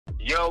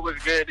Yo,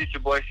 what's good? It's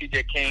your boy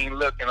CJ King.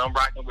 Look, and I'm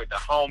rocking with the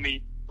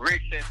homie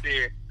Rick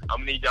Sincere. I'm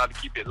gonna need y'all to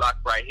keep it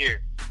locked right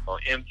here on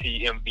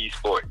MTMV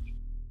Sports.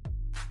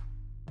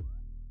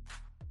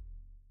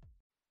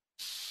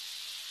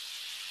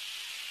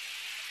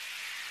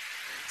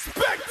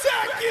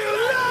 Spectacular!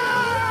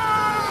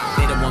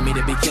 They don't want me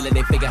to be killer,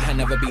 they figure I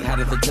never be hot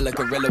as a killer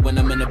gorilla. When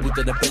I'm in the booth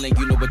of the feeling,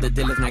 you know what the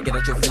deal is. Now get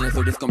out your feelings,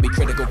 so this gon' be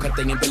critical. Cut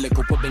the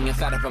umbilical, put me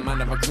inside of a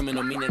mind of a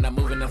criminal. Meaning I'm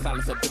moving in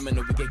silence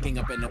subliminal. We get king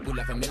up in the booth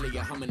like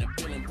familiar, humming a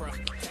feeling, bro.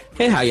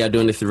 Hey, how y'all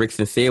doing? This is Rick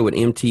Sincere with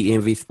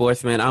MTMV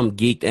Sports, man. I'm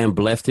geeked and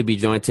blessed to be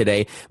joined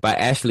today by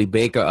Ashley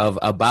Baker of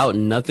About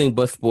Nothing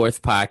But Sports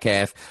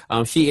podcast.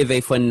 She is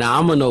a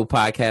phenomenal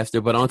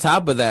podcaster, but on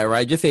top of that,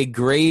 right, just a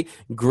great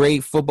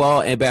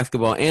football and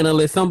basketball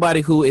analyst,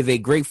 somebody who is a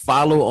great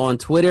follow on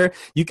Twitter.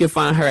 You can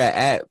find her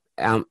at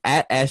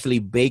Ashley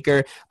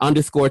Baker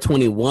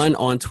 _21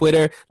 on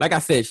Twitter. Like I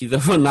said, she's a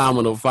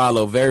phenomenal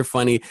follow, very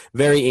funny,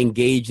 very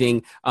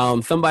engaging.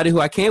 Somebody who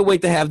I can't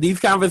wait to have these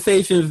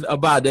conversations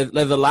about. There's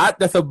a lot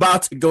that's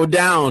about to go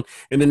down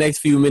in the next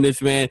few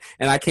minutes, man,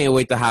 and I can't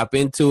wait to hop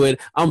into it.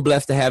 I'm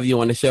blessed to have you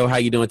on the show. How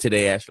you doing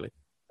today, Ashley?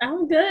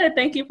 I'm good.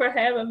 Thank you for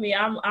having me.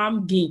 I'm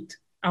geeked.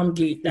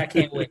 I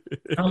can't wait.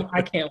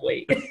 I can't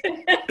wait.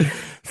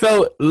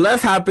 So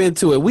let's hop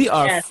into it. We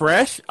are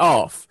fresh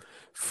off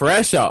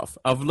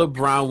of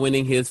LeBron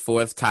winning his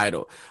fourth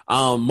title,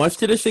 much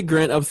to the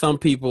chagrin of some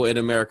people in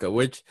America,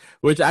 which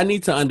I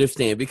need to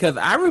understand, because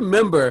I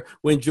remember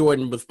when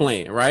Jordan was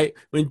playing, right?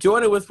 When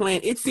Jordan was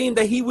playing, it seemed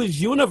that he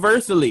was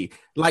universally,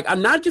 like,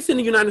 I'm not just in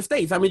the United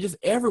States, I mean, just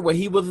everywhere.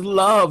 He was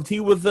loved. He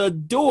was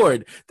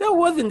adored. There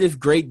wasn't this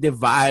great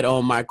divide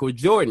on Michael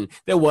Jordan.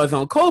 There was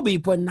on Kobe,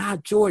 but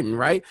not Jordan,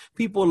 right?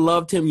 People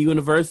loved him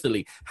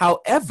universally.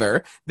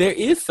 However, there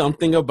is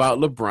something about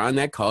LeBron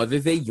that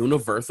causes a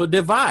universal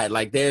divide.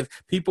 Like, there's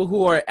people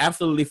who are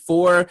absolutely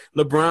for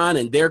LeBron,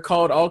 and they're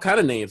called all kind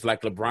of names,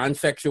 like LeBron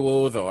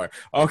sexuals or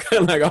all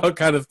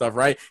kind of stuff,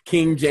 right?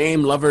 King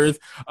James lovers.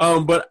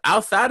 But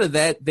outside of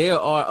that, there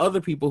are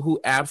other people who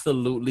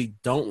absolutely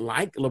don't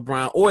like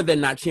LeBron, or they're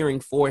not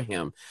cheering for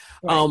him.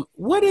 Right.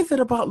 What is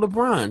it about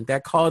LeBron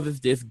that causes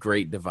this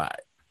great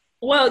divide?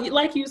 Well,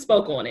 like you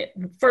spoke on it.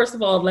 First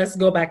of all, let's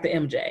go back to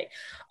MJ.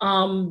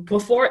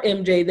 Before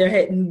MJ, there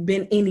hadn't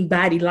been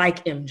anybody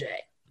like MJ,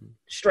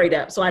 straight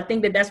up. So I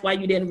think that's why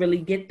you didn't really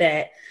get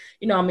that.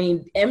 You know, I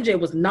mean, MJ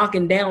was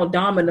knocking down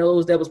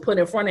dominoes that was put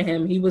in front of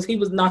him. He was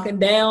knocking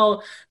down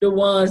the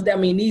ones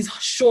that,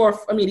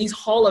 these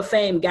Hall of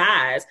Fame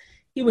guys.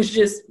 He was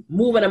just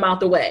moving them out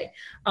the way.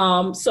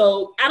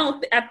 So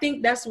I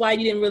think that's why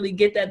you didn't really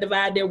get that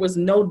divide. There was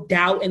no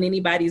doubt in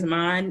anybody's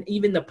mind.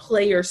 Even the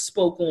players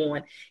spoke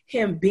on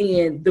him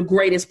being the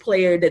greatest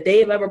player that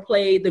they've ever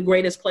played, the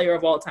greatest player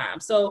of all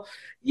time. So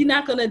you're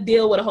not going to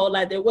deal with a whole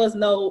lot.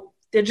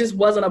 There just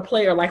wasn't a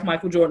player like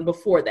Michael Jordan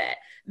before that.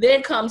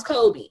 Then comes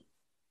Kobe,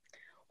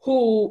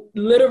 who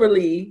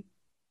literally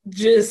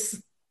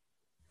just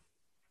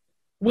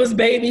was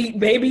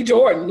baby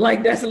Jordan.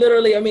 Like, that's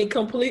literally,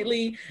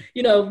 completely,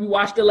 we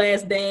watched The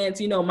Last Dance,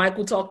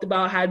 Michael talked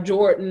about how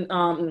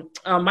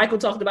Michael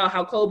talked about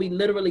how Kobe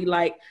literally,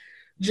 like,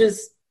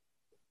 just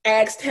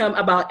asked him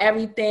about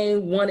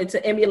everything, wanted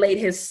to emulate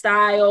his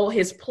style,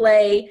 his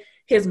play,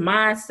 his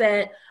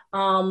mindset.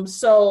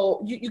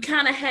 So you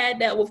kind of had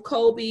that with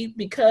Kobe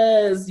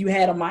because you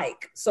had a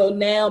Mike. So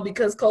now,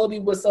 because Kobe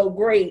was so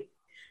great,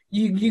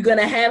 you're going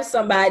to have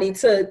somebody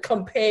to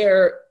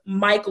compare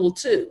Michael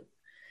to.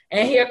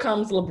 And here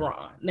comes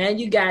LeBron. Now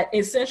you got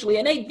essentially,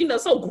 and they,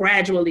 so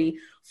gradually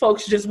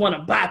folks just want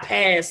to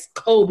bypass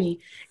Kobe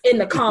in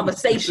the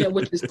conversation,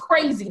 which is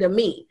crazy to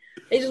me.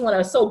 They just want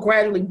to so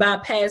gradually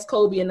bypass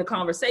Kobe in the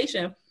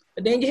conversation.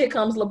 But then here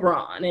comes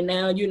LeBron. And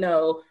now,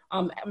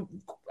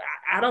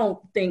 I don't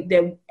think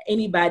that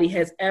anybody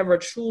has ever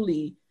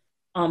truly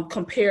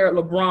compared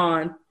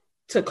LeBron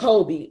to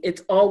Kobe.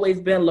 It's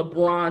always been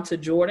LeBron to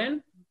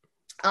Jordan.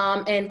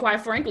 And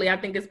quite frankly, I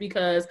think it's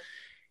because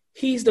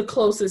he's the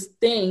closest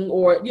thing,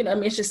 or,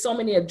 it's just so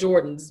many of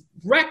Jordan's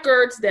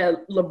records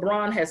that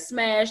LeBron has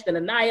smashed and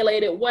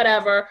annihilated,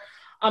 whatever.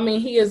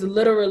 He is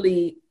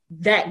literally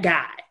that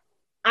guy.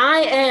 I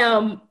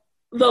am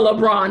the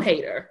LeBron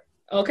hater,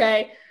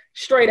 okay?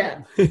 Straight up.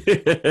 I'm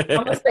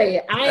going to say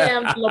it. I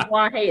am the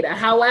LeBron hater.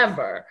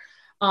 However,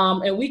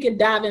 and we can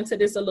dive into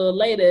this a little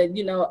later,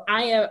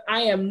 I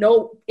am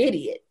no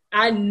idiot.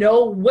 I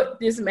know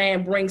what this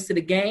man brings to the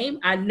game.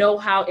 I know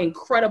how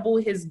incredible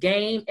his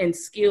game and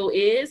skill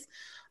is.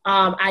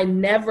 I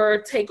never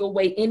take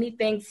away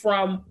anything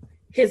from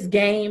his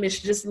game. It's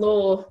just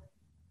little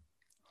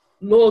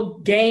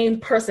game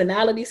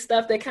personality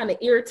stuff that kind of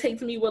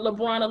irritates me with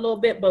LeBron a little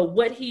bit. But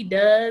what he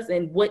does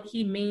and what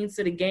he means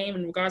to the game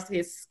in regards to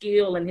his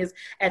skill and his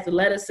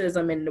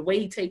athleticism and the way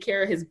he take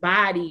care of his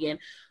body, and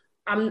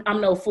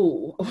I'm no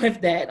fool with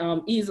that.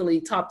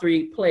 Easily top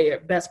 3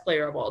 best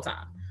player of all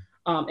time.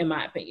 in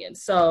my opinion.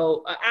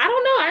 So I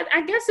don't know.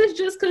 I guess it's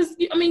just because,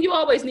 you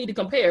always need to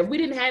compare. If we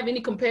didn't have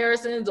any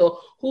comparisons or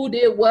who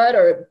did what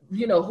or,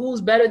 who's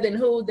better than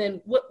who,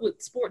 then what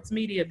would sports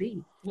media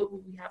be? What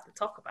would we have to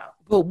talk about?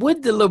 But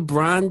what did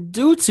LeBron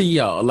do to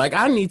y'all? Like,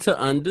 I need to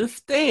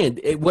understand.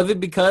 Was it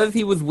because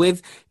he was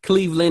with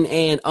Cleveland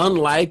and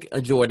unlike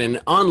a Jordan,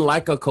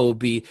 unlike a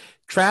Kobe,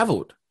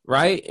 traveled?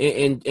 Right.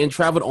 And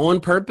traveled on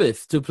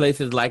purpose to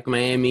places like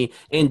Miami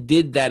and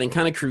did that and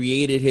kind of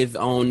created his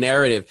own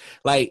narrative.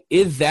 Like,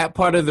 is that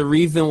part of the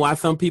reason why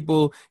some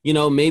people,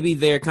 maybe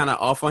they're kind of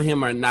off on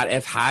him or not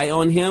as high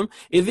on him?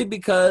 Is it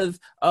because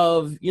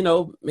of,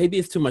 maybe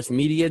it's too much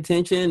media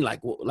attention?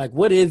 Like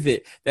what is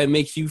it that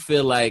makes you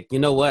feel like,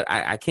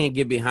 I can't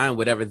get behind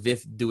whatever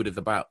this dude is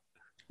about?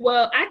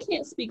 Well, I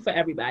can't speak for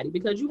everybody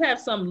because you have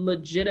some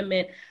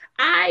legitimate,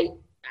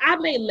 I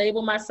may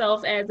label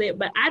myself as it,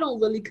 but I don't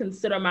really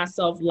consider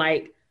myself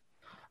like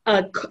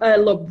a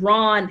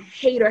LeBron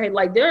hater.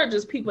 Like, there are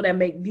just people that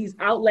make these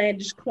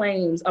outlandish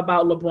claims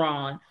about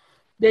LeBron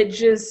that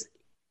just,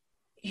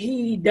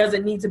 he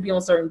doesn't need to be on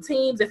certain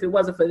teams. If it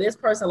wasn't for this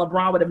person,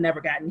 LeBron would have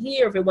never gotten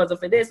here. If it wasn't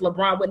for this,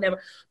 LeBron would never.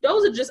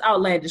 Those are just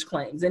outlandish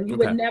claims. And you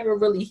would never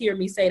really hear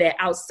me say that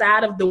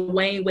outside of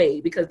Dwayne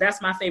Wade, because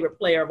that's my favorite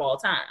player of all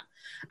time.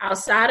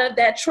 Outside of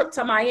that trip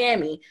to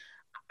Miami,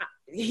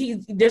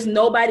 there's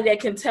nobody that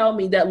can tell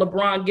me that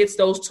LeBron gets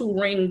those 2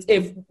 rings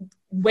if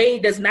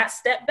Wade does not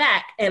step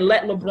back and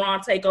let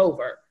LeBron take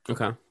over.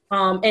 Okay.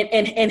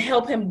 And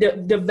help him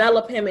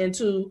develop him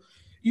into,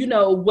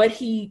 what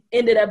he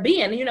ended up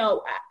being.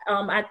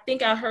 I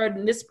think I heard,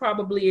 and this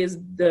probably is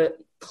the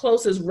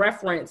closest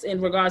reference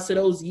in regards to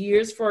those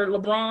years for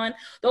LeBron.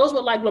 Those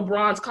were like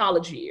LeBron's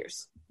college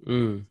years.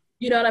 You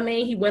know what I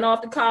mean? He went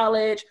off to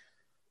college,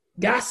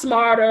 got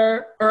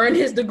smarter, earned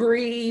his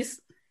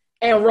degrees,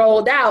 and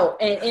rolled out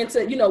and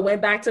into,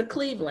 went back to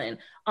Cleveland.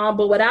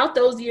 But without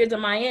those years in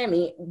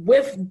Miami,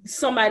 with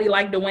somebody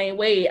like Dwayne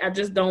Wade, I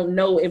just don't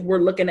know if we're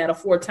looking at a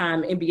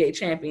 4-time NBA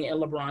champion in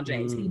LeBron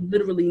James. He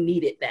literally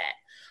needed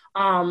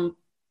that.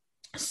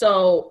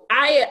 So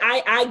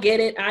I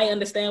get it. I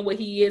understand what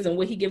he is and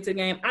what he gives to the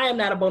game. I am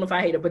not a bona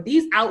fide hater, but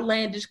these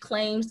outlandish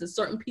claims that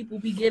certain people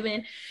be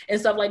giving and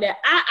stuff like that,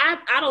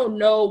 I don't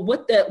know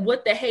what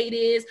the hate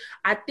is.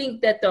 I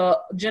think that the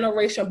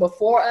generation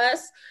before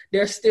us,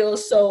 they're still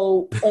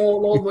so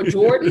all over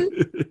Jordan.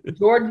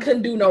 Jordan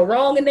couldn't do no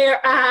wrong in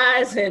their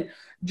eyes, and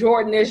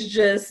Jordan is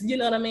just, you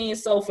know what I mean?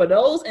 So for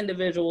those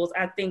individuals,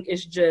 I think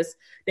it's just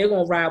they're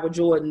gonna ride with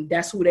Jordan.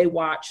 That's who they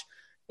watch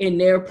in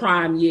their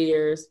prime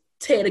years,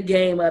 tear the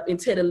game up and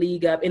tear the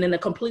league up. And in a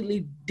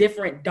completely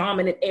different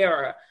dominant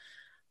era,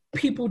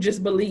 people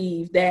just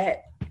believe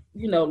that,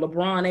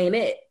 LeBron ain't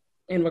it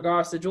in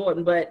regards to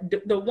Jordan. But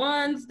the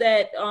ones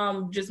that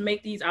just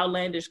make these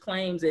outlandish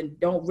claims and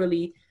don't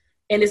really,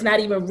 and it's not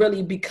even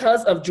really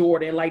because of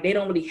Jordan. Like, they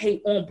don't really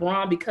hate on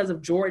Bron because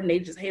of Jordan. They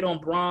just hate on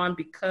Bron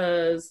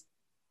because,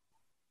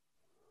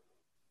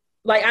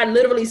 like, I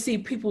literally see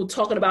people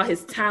talking about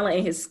his talent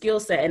and his skill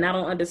set, and I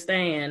don't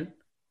understand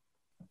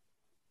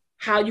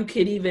how you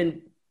could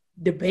even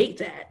debate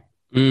that.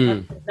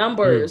 The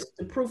numbers,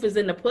 the proof is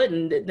in the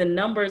pudding. The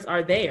numbers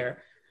are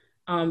there.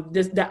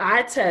 The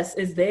eye test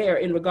is there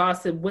in regards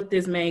to what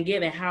this man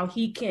get and how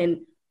he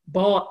can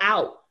ball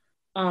out.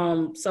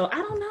 So I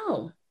don't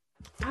know.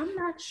 I'm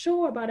not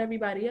sure about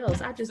everybody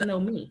else. I just know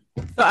me.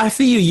 So I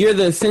see you. You're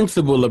the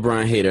sensible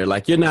LeBron hater.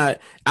 Like, you're not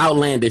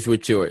outlandish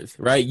with yours,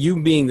 right?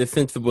 You being the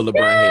sensible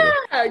LeBron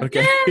hater.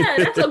 Okay. Yeah,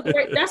 that's a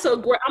great,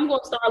 I'm going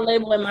to start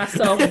labeling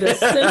myself the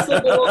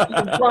sensible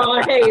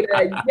LeBron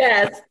hater.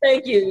 Yes,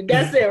 thank you.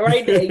 That's it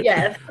right there.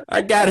 Yes.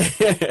 I got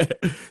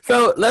it.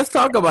 So let's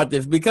talk about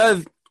this,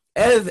 because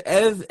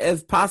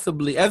as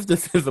possibly as the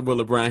sensible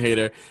LeBron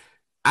hater,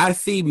 I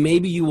see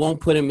maybe you won't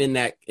put him in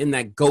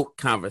that GOAT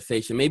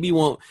conversation. Maybe you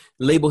won't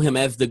label him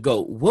as the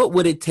GOAT. What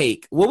would it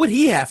take? What would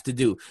he have to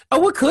do? Or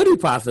what could he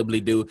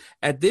possibly do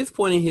at this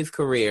point in his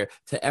career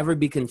to ever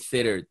be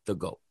considered the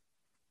GOAT?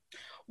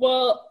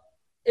 Well,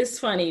 it's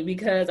funny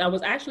because I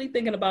was actually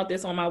thinking about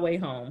this on my way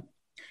home.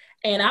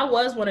 And I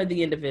was one of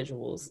the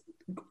individuals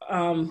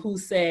who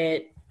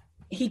said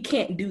he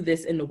can't do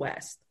this in the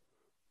West.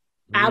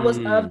 I was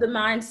of the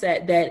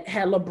mindset that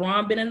had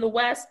LeBron been in the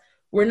West,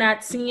 we're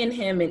not seeing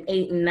him in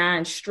 8 and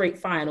 9 straight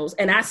finals.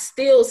 And I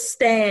still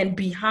stand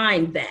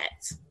behind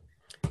that.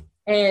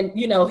 And,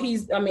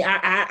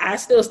 I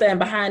still stand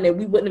behind it.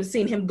 We wouldn't have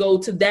seen him go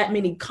to that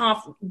many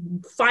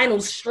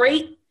finals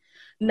straight.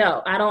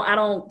 No,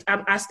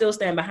 I still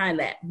stand behind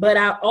that. But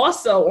I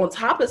also, on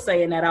top of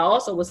saying that, I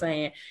also was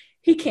saying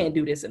he can't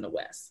do this in the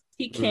West.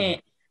 He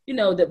can't,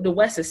 the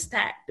West is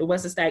stacked. The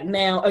West is stacked.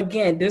 Now,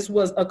 again, this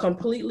was a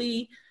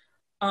completely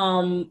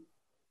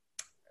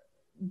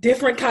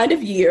different kind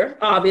of year,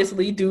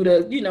 obviously, due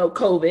to,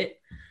 COVID.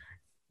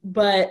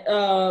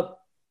 But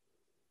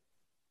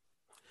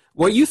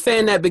were you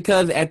saying that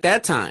because at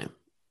that time,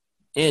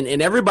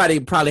 and everybody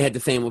probably had the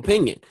same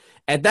opinion,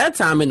 at that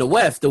time in the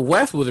West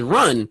was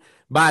run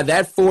by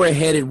that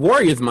 4-headed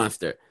Warriors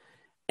monster.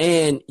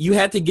 And you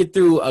had to get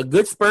through a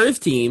good Spurs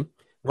team,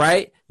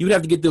 right? He would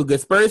have to get through a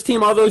good Spurs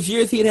team. All those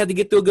years he'd had to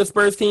get through a good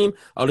Spurs team.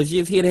 All those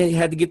years he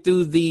had to get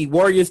through the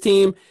Warriors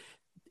team.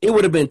 It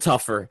would have been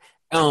tougher.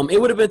 It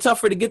would have been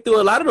tougher to get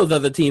through a lot of those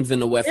other teams in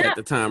the West at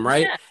the time,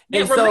 right? Yeah.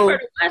 And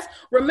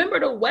remember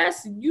the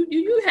West.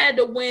 You had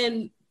to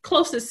win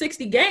close to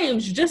 60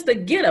 games just to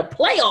get a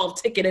playoff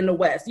ticket in the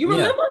West. You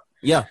remember?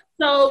 Yeah.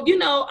 So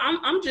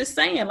I'm just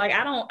saying, like,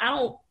 I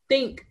don't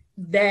think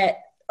that.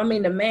 I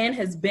mean, the man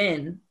has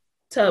been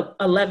to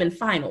 11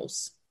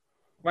 finals,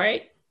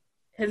 right?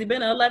 Has he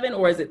been to 11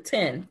 or is it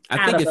 10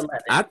 out of 11?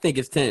 I think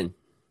it's 10.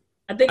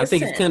 I think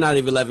it's 10 out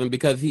of 11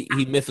 because he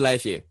missed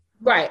last year.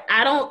 Right.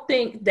 I don't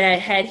think that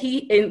had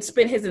he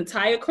spent his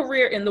entire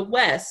career in the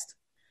West,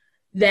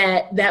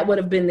 that would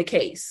have been the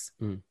case.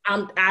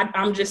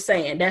 I'm just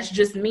saying, that's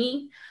just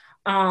me.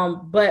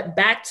 But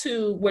back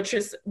to what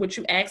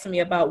you asked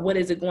me about, what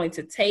is it going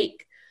to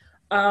take?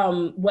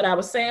 What I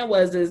was saying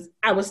is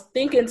I was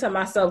thinking to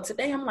myself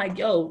today, I'm like,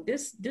 yo,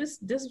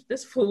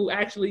 this fool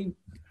actually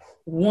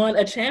won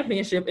a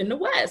championship in the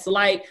West,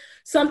 like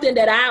something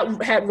that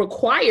I had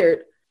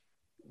required.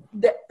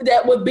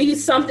 That would be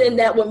something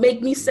that would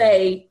make me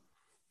say,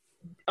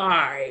 all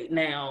right,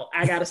 now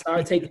I got to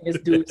start taking this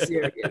dude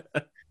serious.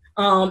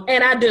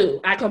 And I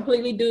do. I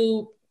completely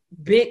do.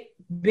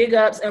 Big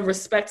ups and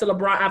respect to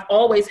LeBron. I've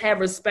always had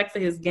respect for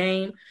his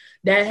game.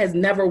 That has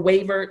never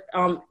wavered.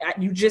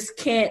 You just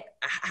can't.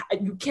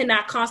 You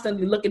cannot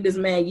constantly look at this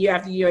man year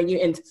after year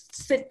and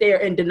sit there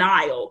in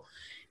denial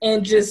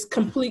and just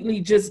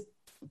completely just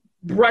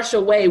brush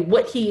away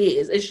what he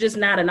is. It's just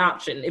not an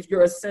option if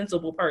you're a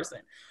sensible person.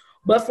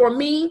 But for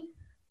me,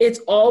 it's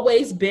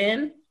always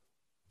been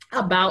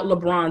about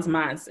LeBron's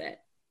mindset.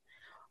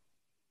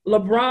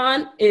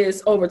 LeBron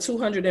is over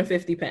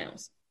 250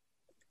 pounds.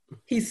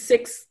 He's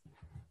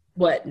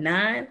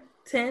 9,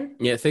 10?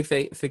 Yeah,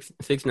 6'8",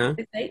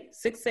 6'9".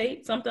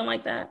 6'8", something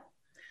like that.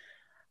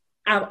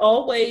 I've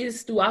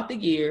always, throughout the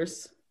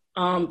years,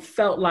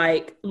 felt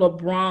like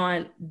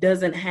LeBron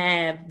doesn't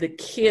have the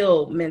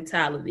kill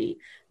mentality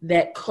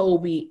that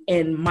Kobe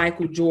and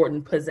Michael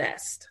Jordan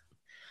possessed.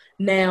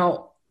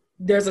 Now,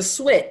 there's a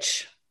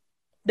switch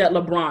that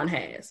LeBron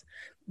has.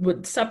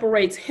 What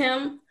separates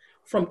him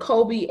from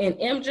Kobe and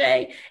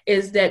MJ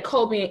is that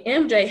Kobe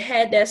and MJ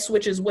had that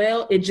switch as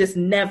well. It just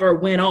never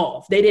went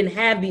off. They didn't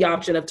have the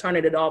option of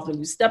turning it off. When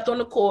you stepped on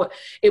the court,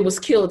 it was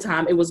kill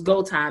time. It was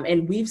go time.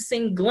 And we've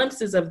seen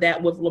glimpses of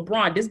that with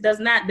LeBron. This does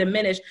not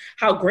diminish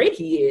how great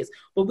he is,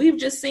 but we've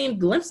just seen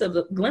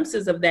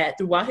glimpses of that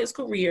throughout his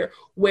career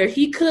where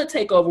he could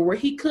take over, where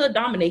he could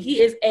dominate.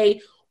 He's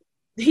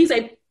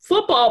a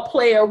football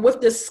player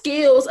with the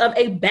skills of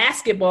a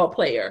basketball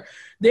player.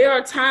 There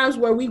are times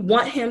where we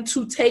want him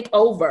to take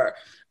over.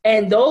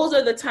 And those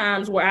are the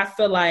times where I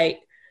feel like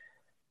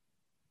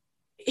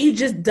he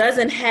just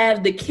doesn't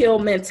have the kill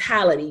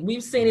mentality.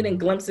 We've seen it in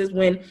glimpses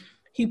when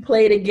he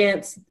played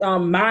against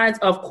Mines.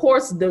 Of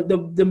course,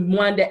 the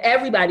one that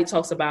everybody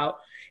talks about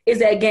is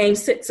that game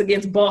 6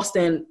 against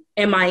Boston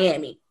and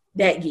Miami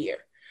that year.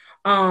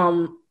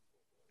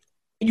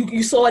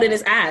 You saw it in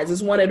his eyes.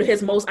 It's one of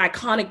his most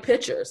iconic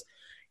pictures.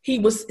 He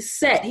was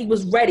set. He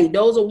was ready.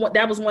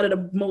 That was one of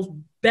the most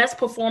best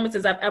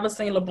performances I've ever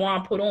seen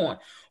LeBron put on.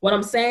 What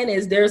I'm saying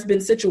is there's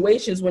been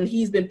situations when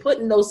he's been put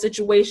in those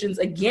situations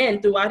again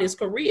throughout his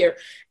career,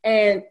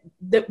 and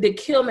the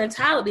kill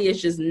mentality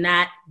is just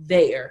not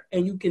there.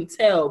 And you can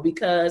tell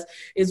because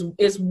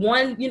it's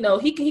one,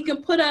 he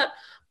can put up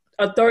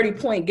a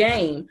 30-point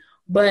game,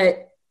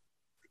 but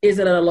is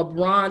it a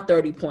LeBron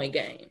 30-point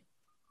game?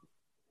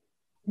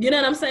 You know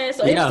what I'm saying?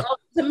 So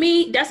to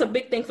me, that's a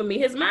big thing for me.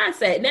 His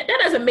mindset. That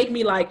doesn't make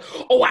me like,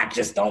 oh, I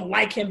just don't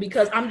like him,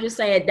 because I'm just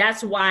saying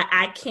that's why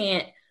I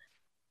can't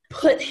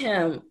put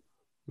him.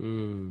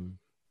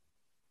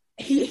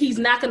 He's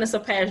not going to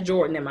surpass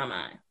Jordan in my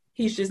mind.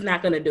 He's just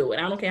not going to do it.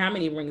 I don't care how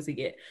many rings he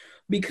get,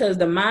 because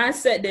the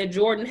mindset that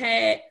Jordan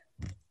had,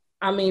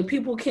 I mean,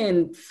 people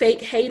can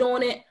fake hate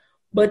on it,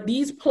 but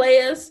these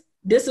players,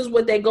 this is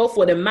what they go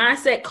for. The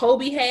mindset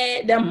Kobe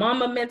had, that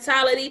mama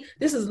mentality,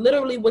 this is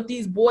literally what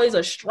these boys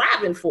are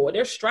striving for.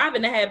 They're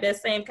striving to have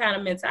that same kind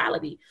of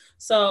mentality.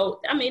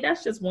 So, I mean,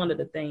 that's just one of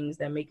the things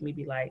that make me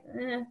be like,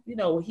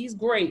 he's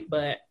great,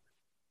 but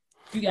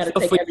you got to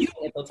take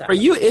everything at the time. For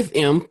you, it's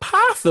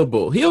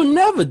impossible. He'll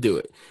never do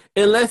it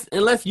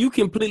unless you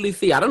completely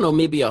see, I don't know,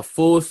 maybe a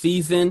full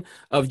season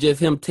of just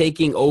him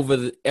taking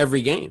over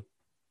every game.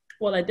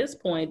 Well, at this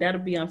point, that'll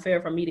be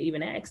unfair for me to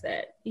even ask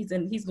that. He's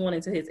going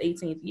into his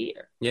 18th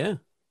year. Yeah.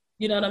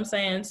 You know what I'm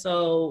saying?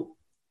 So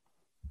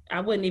I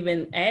wouldn't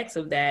even ask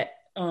of that.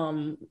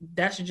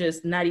 That's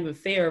just not even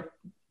fair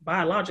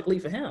biologically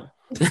for him.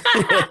 For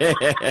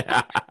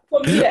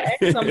me to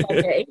ask something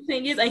like that,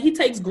 18 years, and he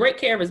takes great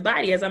care of his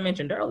body, as I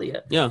mentioned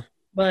earlier. Yeah.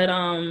 But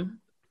I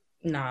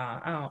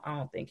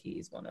don't think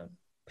he's gonna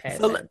pass.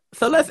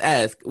 So let's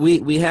ask.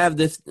 We have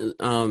this.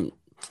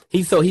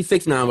 He's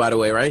 6'9", by the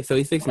way, right? So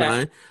he's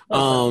 6'9".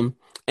 Okay.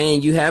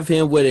 And you have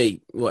him with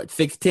a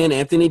 6'10"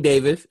 Anthony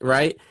Davis,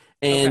 right?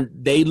 And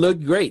they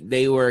looked great.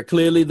 They were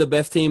clearly the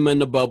best team in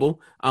the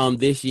bubble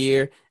this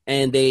year.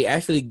 and they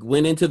actually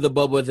went into the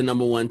bubble as the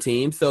number one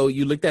team. So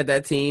you looked at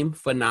that team,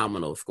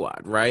 phenomenal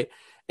squad, right?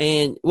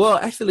 And, well,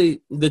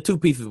 actually, the two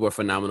pieces were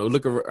phenomenal.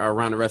 Look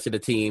around the rest of the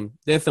team.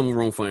 There's some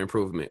room for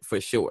improvement,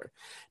 for sure.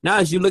 Now,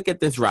 as you look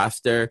at this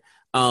roster,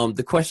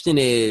 the question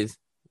is,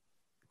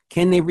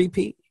 can they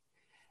repeat?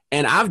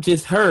 And I've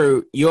just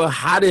heard your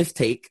hottest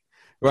take,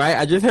 right?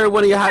 I just heard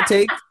one of your hot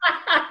takes.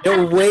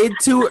 They're way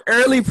too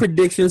early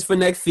predictions for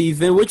next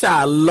season, which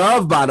I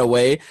love, by the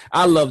way.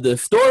 I love the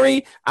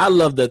story. I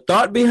love the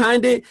thought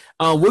behind it.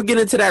 We'll get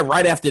into that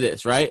right after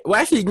this, right? Well,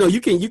 actually, no, you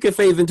can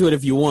phase into it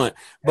if you want.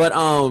 But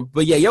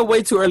yeah, your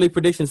way too early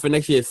predictions for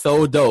next year is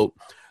so dope.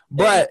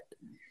 But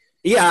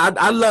yeah,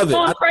 I love it.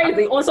 I'm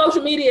crazy. On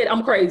social media,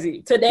 I'm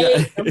crazy.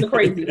 Today, I'm the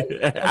crazy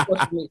on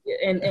social media.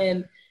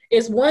 And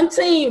it's one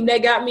team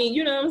that got me,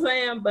 you know what I'm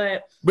saying?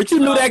 But you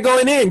knew that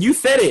going in. You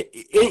said it.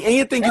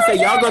 Anything you say,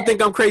 y'all gonna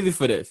think I'm crazy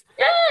for this.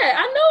 Yeah,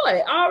 I knew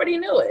it. I already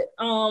knew it.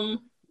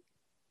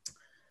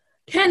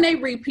 Can they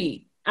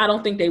repeat? I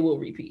don't think they will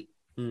repeat.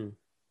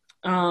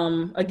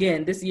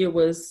 Again, this year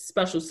was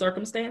special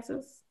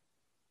circumstances.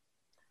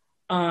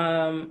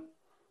 Had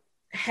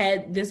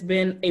this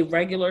been a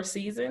regular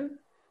season,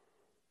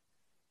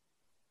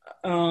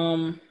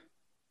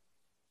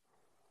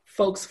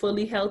 folks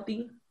fully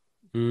healthy,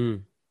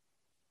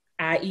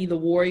 i.e. the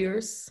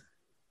Warriors,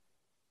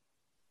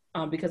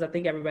 because I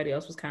think everybody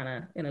else was kind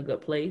of in a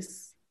good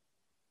place.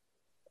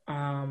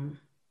 I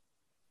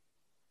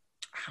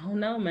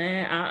don't know,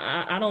 man.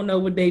 I don't know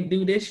what they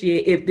do this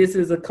year if this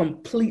is a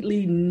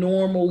completely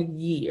normal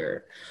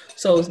year.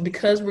 So it's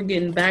because we're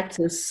getting back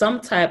to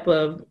some type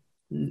of,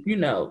 you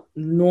know,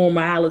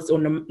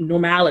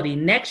 normality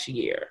next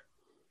year.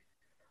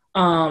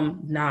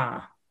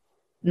 Nah.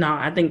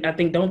 I think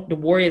the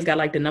Warriors got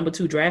like the number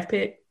 2 draft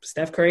pick.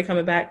 Steph Curry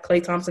coming back,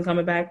 Klay Thompson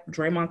coming back,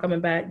 Draymond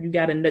coming back. You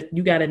gotta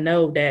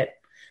know that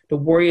the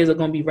Warriors are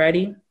gonna be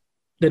ready.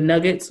 The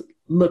Nuggets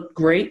look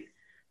great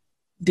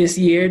this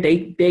year.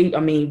 They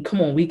I mean,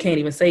 come on, we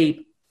can't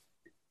say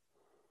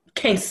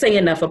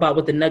enough about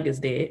what the Nuggets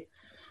did.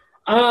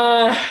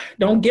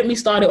 Don't get me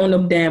started on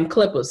them damn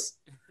Clippers.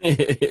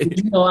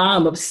 You know,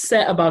 I'm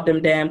upset about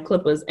them damn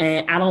Clippers,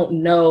 and I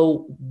don't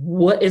know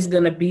what it's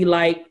gonna be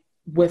like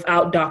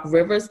without Doc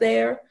Rivers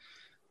there.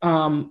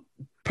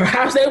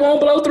 Perhaps they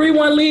won't blow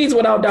 3-1 leads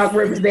without Doc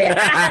Rivers there.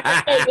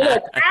 Hey,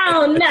 look, I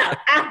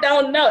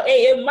don't know.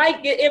 Hey, it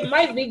might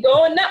be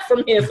going up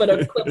from here for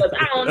the Clippers.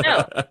 I don't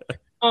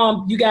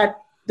know. You got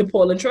the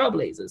Portland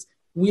Trailblazers.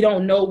 We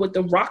don't know what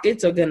the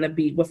Rockets are gonna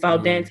be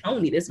without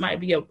D'Antoni. This might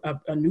be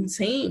a new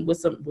team with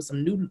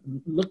some new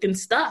looking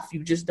stuff.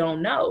 You just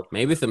don't know.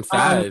 Maybe some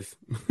size.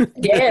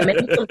 Yeah,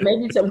 maybe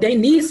some. They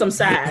need some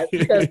size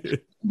because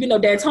you know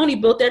D'Antoni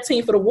built that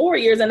team for the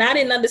Warriors, and I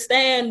didn't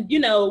understand. You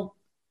know,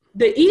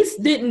 the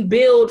East didn't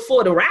build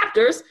for the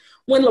Raptors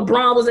when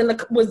LeBron was in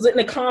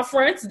the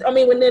conference. I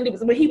mean, when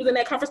he was in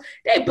that conference,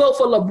 they built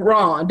for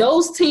LeBron.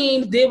 Those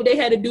teams did what they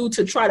had to do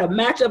to try to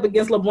match up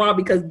against LeBron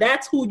because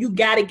that's who you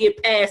got to get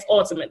past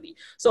ultimately.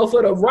 So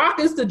for the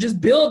Rockets to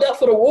just build up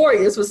for the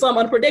Warriors for some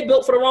they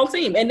built for the wrong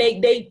team, and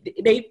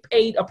they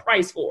paid a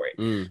price for it.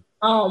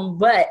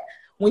 But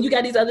when you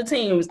got these other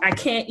teams, I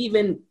can't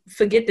even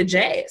forget the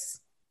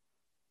Jazz.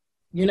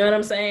 You know what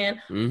I'm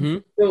saying?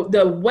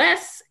 The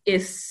West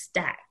is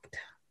stacked.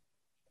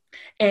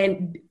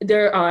 And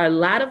there are a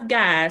lot of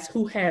guys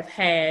who have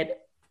had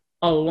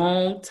a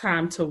long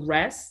time to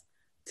rest,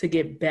 to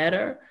get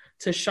better,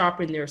 to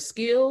sharpen their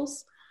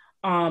skills.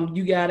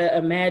 You got to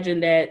imagine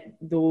that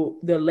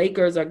the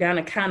Lakers are going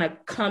to kind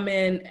of come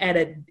in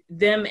at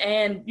them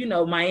and, you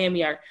know,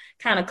 Miami are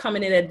kind of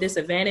coming in at a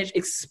disadvantage,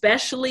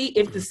 especially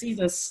if the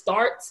season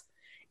starts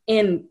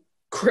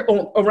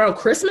around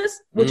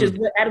Christmas, which is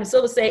what Adam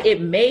Silver said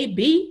it may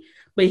be.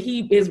 But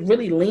he is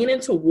really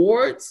leaning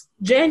towards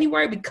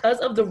January because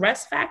of the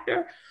rest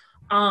factor.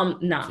 No,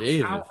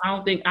 I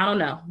don't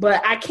know. But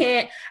I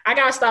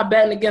gotta stop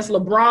betting against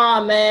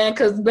LeBron, man,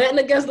 because betting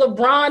against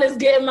LeBron is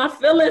getting my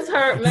feelings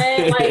hurt,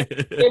 man. Like,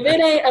 if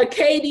it ain't a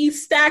KD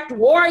stacked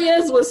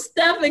Warriors with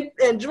Steph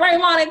and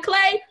Draymond and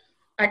Klay,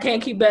 I can't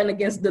keep betting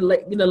against the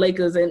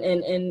Lakers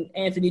and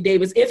Anthony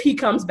Davis if he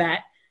comes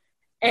back.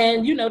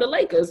 And, you know, the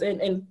Lakers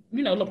and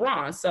you know,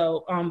 LeBron.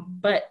 So,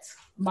 but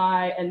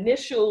my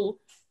initial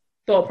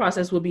thought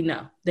process would be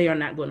no, they are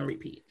not going to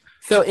repeat.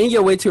 So in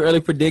your way too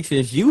early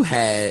predictions, you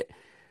had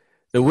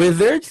the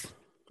Wizards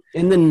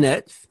and the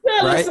Nets,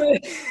 right?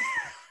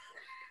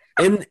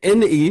 in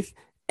the East,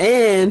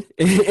 and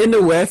in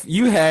the West,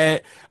 you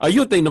had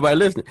you think nobody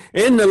listening.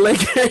 In the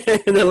Lakers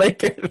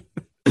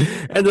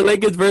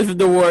versus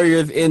the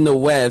Warriors in the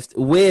West,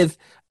 with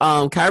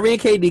Kyrie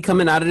and KD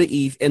coming out of the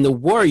East and the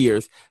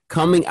Warriors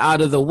coming out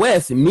of the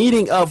West,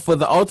 meeting up for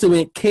the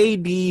ultimate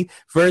KD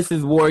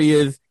versus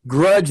Warriors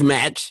grudge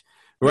match.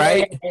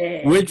 Right?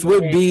 Yeah, which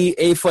would be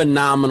a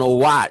phenomenal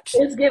watch.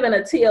 It's giving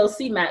a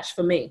TLC match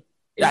for me.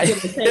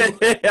 It's giving a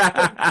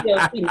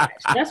TLC match.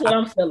 That's what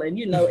I'm feeling.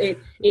 You know, it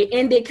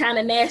ended kind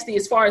of nasty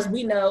as far as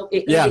we know.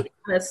 It ended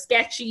kind of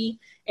sketchy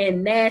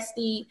and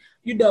nasty.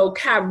 You know,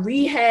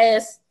 Kyrie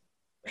has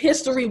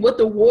history with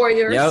the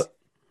Warriors. Yep.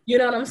 You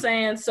know what I'm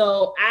saying?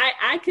 So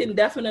I can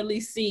definitely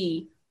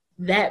see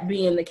that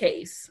being the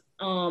case.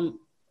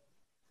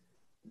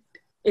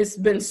 It's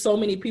been so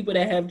many people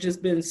that have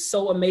just been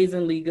so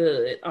amazingly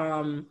good.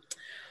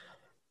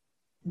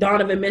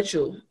 Donovan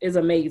Mitchell is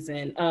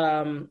amazing.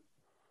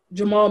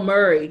 Jamal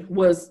Murray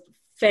was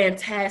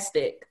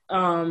fantastic.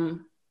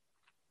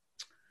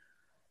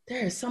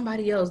 There is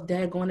somebody else,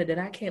 daggone it, that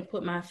I can't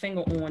put my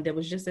finger on that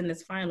was just in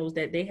this finals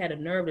that they had a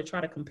nerve to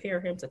try to compare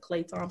him to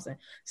Klay Thompson.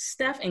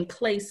 Steph and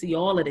Klay see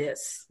all of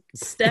this.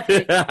 Steph,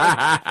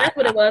 that's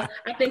what it was.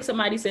 I think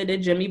somebody said that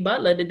Jimmy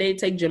Butler, did they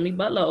take Jimmy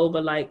Butler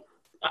over? Like,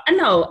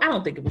 no, I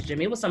don't think it was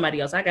Jimmy. It was somebody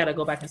else. I got to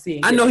go back and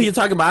see. I know who you're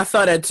talking about. I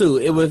saw that too.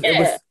 It was,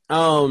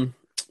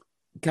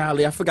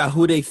 golly, I forgot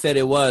who they said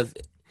it was.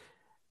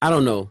 I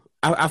don't know.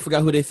 I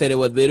forgot who they said it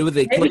was, but it was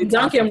maybe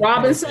Duncan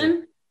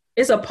Robinson.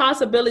 It's a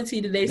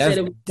possibility that they said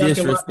it was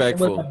Duncan Robinson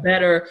was a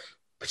better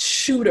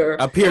shooter.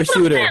 A pure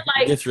shooter.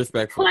 Like,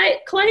 disrespectful.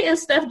 Klay and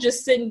Steph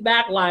just sitting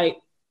back like,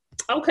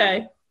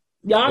 okay,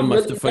 y'all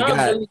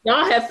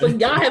have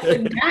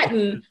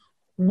forgotten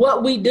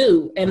what we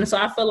do. And so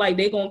I feel like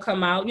they're going to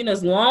come out,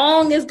 as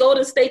long as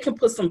Golden State can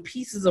put some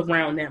pieces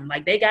around them,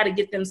 like they got to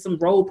get them some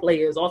role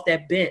players off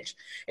that bench.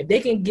 If they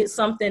can get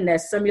something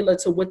that's similar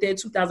to what their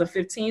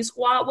 2015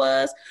 squad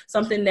was,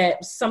 something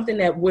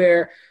that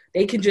where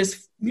they can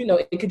just,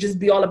 it could just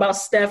be all about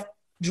Steph,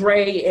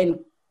 Dre, and,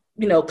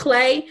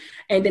 Klay,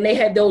 and then they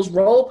had those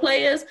role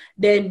players,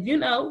 then,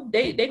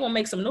 they going to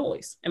make some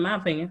noise, in my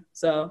opinion.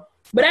 So,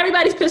 but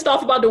everybody's pissed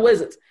off about the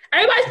Wizards.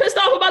 Everybody's pissed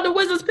off about the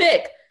Wizards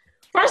pick.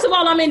 First of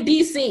all, I'm in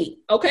D.C.,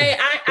 okay?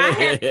 I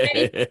have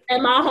faith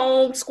in my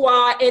home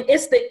squad, and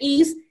it's the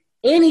East.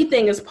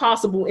 Anything is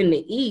possible in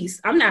the East.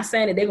 I'm not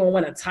saying that they're going to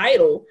win a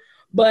title,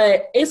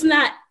 but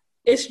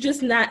it's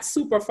just not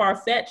super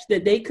far-fetched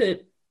that they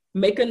could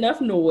make enough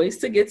noise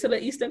to get to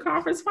the Eastern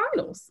Conference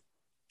Finals.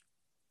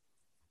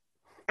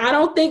 I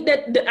don't think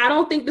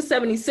the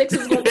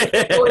 76ers going to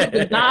make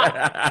noise.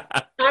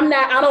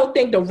 I don't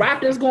think the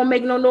Raptors going to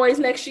make no noise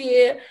next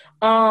year.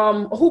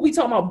 Who we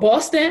talking about?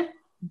 Boston?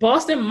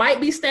 Boston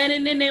might be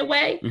standing in their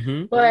way,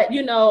 but I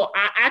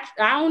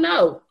don't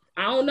know.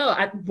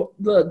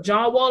 Look,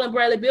 John Wall and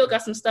Bradley Beal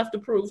got some stuff to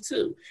prove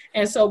too,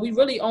 and so we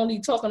really only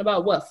talking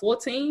about 4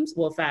 teams?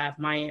 Well, 5.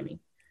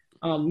 Miami.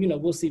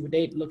 We'll see what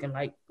they're looking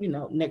like,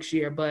 next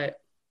year. But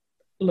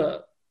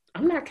look,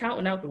 I'm not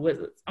counting out the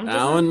Wizards. I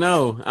don't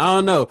know.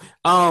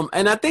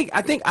 And I think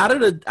out of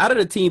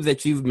the teams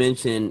that you've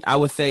mentioned, I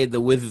would say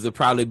the Wizards would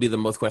probably be the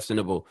most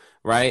questionable,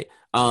 right?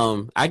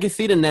 I can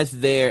see the Nets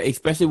there,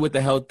 especially with the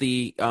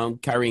healthy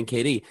Kyrie and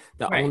KD.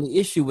 The only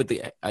issue with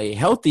a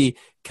healthy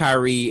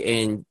Kyrie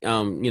and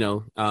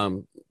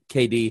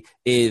KD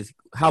is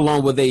how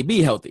long will they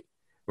be healthy,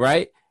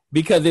 right?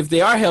 Because if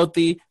they are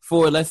healthy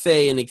for, let's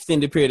say, an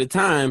extended period of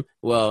time,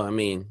 well, I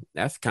mean,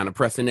 that's kind of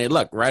pressing their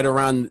luck. Right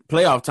around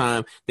playoff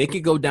time, they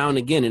could go down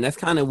again. And that's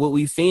kind of what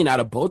we've seen out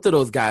of both of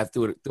those guys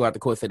throughout the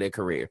course of their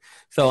career.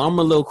 So I'm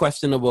a little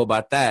questionable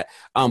about that.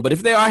 But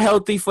if they are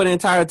healthy for the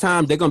entire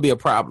time, they're going to be a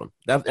problem.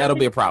 That'll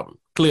be a problem.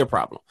 Clear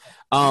problem.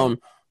 The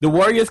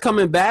Warriors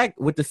coming back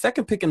with the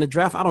second pick in the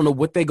draft, I don't know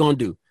what they're going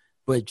to do.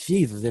 But,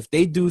 Jesus, if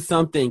they do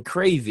something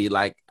crazy,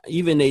 like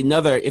even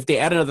if they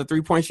add another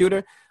three-point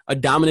shooter, a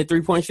dominant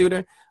three-point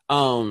shooter,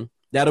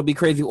 that'll be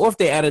crazy. Or if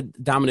they add a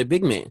dominant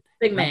big man.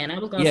 I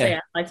was going to say,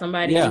 like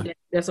somebody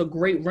that's a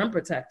great rim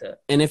protector.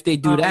 And if they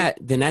do that,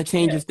 then that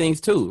changes things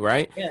too,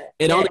 right? Yeah.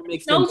 It only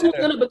makes them who's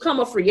going to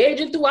become a free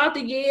agent throughout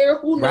the year.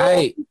 Who knows?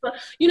 Right.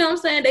 You know what I'm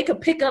saying? They could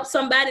pick up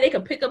somebody. They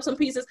could pick up some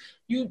pieces.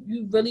 You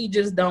really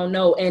just don't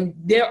know. And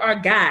there are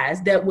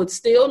guys that would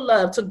still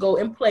love to go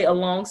and play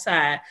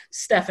alongside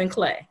Steph and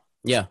Klay.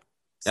 Yeah.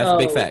 That's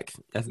big facts.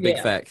 That's big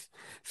facts.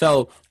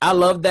 So I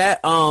love that.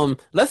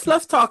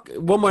 Let's talk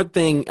one more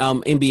thing.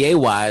 NBA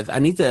wise, I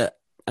need to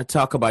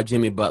talk about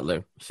Jimmy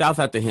Butler. Shouts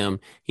out to him.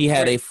 He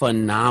had a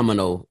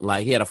phenomenal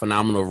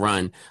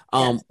run.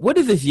 What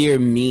does this year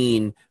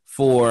mean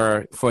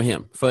for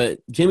him, for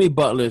Jimmy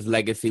Butler's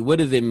legacy? What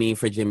does it mean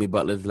for Jimmy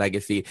Butler's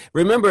legacy?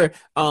 Remember,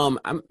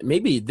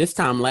 maybe this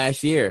time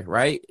last year,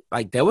 right?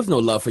 Like there was no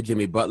love for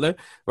Jimmy Butler,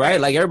 right?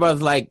 Like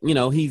everybody's like,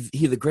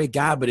 he's a great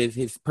guy, but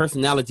his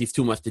personality is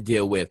too much to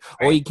deal with,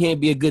 or he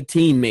can't be a good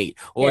teammate,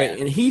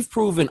 and he's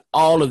proven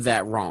all of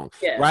that wrong,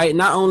 right?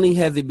 Not only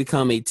has he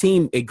become a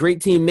great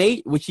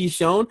teammate, which he's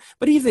shown,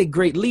 but he's a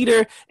great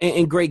leader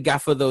and great guy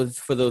for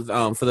those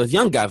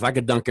young guys like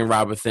a Duncan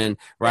Robinson,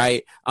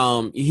 right?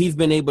 He's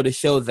been able to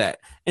show that.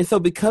 And so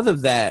because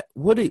of that,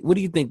 what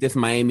do you think this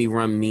Miami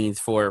run means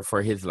for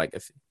his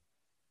legacy?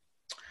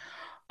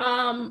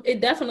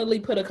 It definitely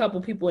put a couple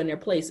people in their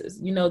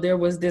places. There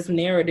was this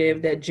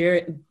narrative that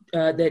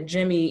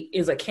Jimmy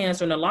is a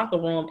cancer in the locker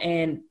room,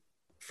 and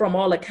from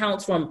all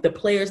accounts from the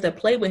players that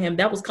played with him,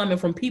 that was coming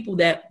from people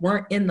that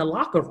weren't in the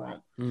locker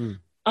room.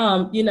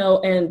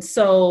 And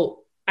so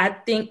I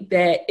think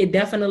that it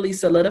definitely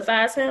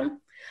solidifies him.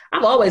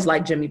 I've always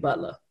liked Jimmy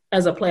Butler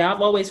as a player.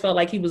 I've always felt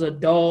like he was a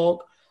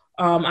dog.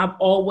 I've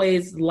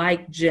always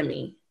liked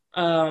Jimmy,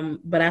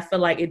 but I feel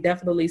like it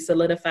definitely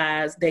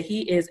solidifies that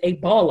he is a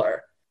baller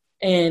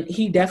and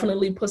he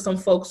definitely put some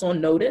folks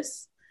on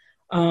notice.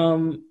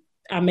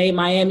 I made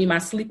Miami my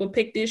sleeper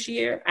pick this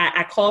year.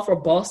 I called for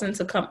Boston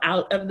to come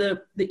out of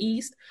the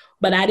East,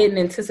 but I didn't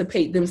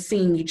anticipate them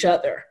seeing each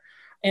other.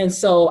 And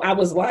so I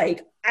was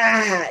like,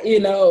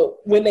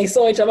 when they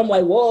saw each other, I'm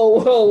like,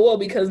 whoa,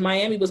 because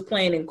Miami was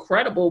playing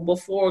incredible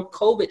before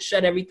COVID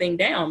shut everything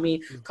down. I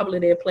mean, a couple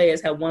of their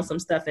players had won some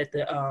stuff at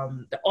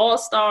the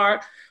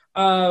All-Star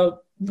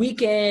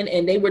weekend,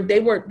 and they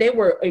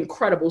were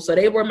incredible. So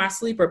they were my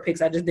sleeper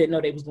picks. I just didn't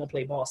know they was going to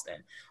play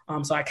Boston.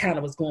 So I kind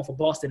of was going for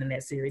Boston in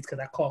that series because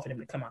I called for them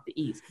to come out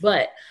the East.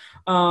 But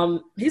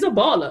he's a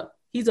baller.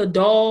 He's a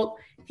dog.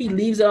 He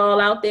leaves it all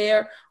out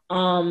there.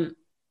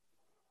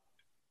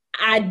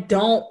 I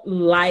don't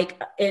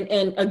like,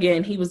 and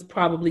again, he was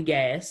probably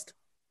gassed.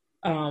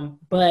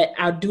 But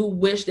I do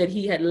wish that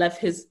he had left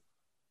his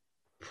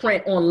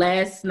print on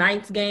last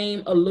night's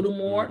game a little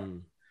more.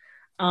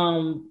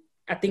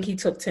 I think he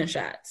took 10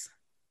 shots.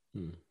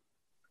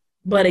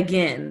 But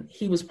again,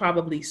 he was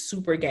probably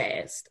super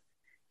gassed.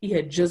 He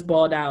had just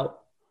balled out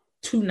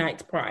 2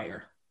 nights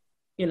prior,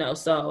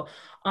 so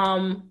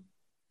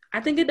I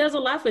think it does a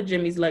lot for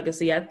Jimmy's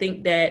legacy. I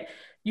think that,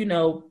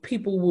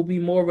 people will be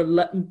more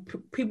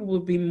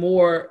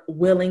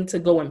willing to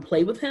go and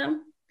play with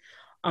him.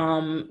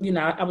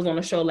 I was on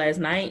a show last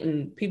night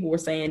and people were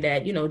saying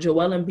that,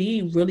 Joel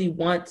Embiid really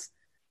wants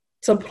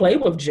to play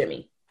with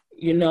Jimmy,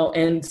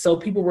 and so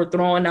people were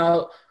throwing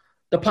out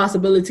the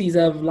possibilities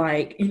of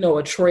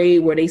a trade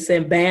where they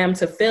send Bam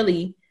to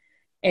Philly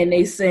and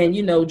they send,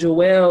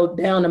 Joel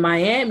down to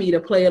Miami to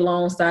play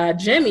alongside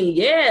Jimmy.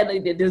 Yeah,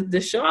 the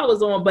show I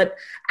was on, but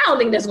I don't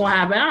think that's going to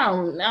happen.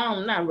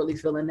 I'm not really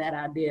feeling that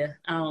idea.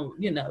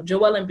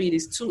 Joel Embiid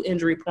is too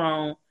injury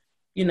prone,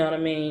 you know what I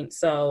mean?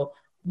 So,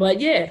 but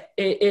yeah,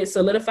 it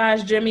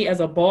solidifies Jimmy as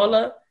a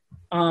baller,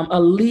 a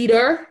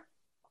leader,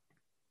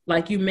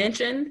 like you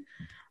mentioned,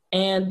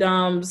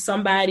 and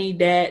somebody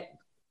that,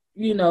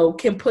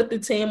 can put the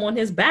team on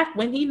his back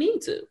when he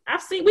needs to.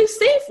 We've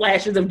seen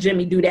flashes of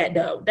Jimmy do that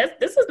though.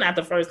 This is not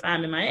the first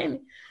time in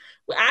Miami.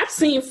 I've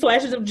seen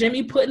flashes of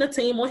Jimmy putting a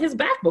team on his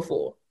back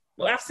before.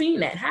 Well, I've seen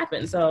that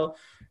happen. So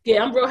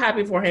yeah, I'm real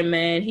happy for him,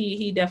 man.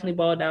 He definitely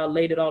balled out,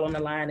 laid it all on the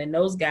line, and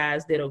those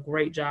guys did a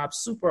great job,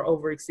 super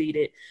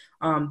overexceeded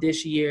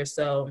this year.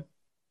 So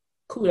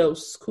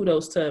kudos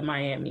to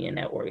Miami and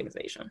that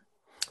organization.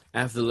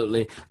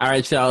 Absolutely. All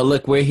right, y'all.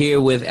 Look, we're here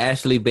with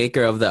Ashley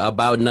Baker of the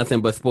About Nothing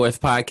But Sports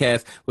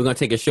podcast. We're going to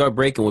take a short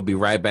break and we'll be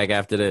right back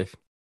after this.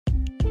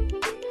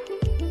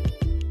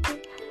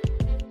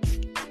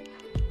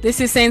 This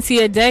is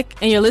Santia Deck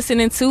and you're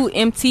listening to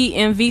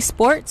MTMV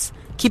Sports.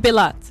 Keep it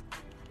locked.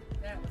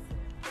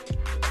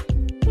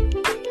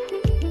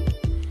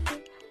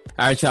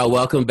 All right, y'all.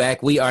 Welcome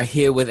back. We are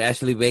here with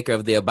Ashley Baker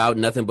of the About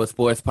Nothing But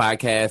Sports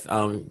podcast.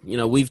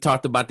 We've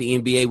talked about the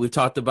NBA. We've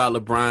talked about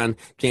LeBron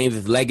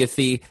James's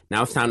legacy.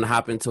 Now it's time to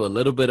hop into a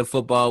little bit of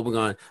football. We're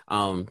going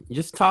to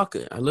just talk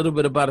a little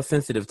bit about a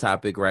sensitive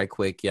topic right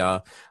quick,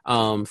 y'all.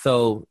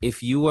 So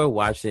if you were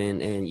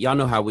watching, and y'all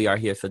know how we are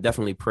here, so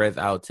definitely press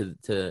out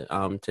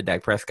to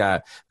Dak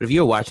Prescott. But if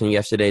you were watching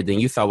yesterday, then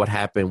you saw what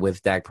happened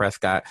with Dak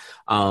Prescott.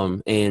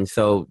 And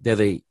so there's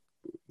a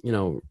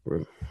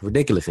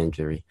ridiculous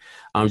injury.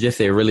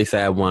 Just a really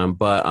sad one,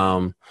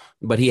 but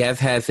he has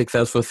had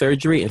successful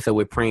surgery, and so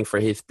we're praying for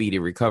his speedy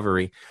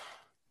recovery.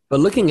 But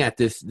looking at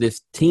this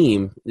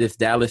team, this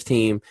Dallas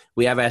team,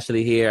 we have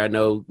Ashley here. I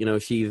know,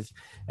 she's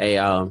a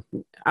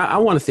I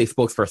want to say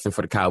spokesperson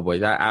for the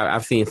Cowboys.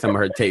 I've seen some of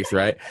her takes,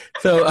 right?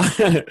 So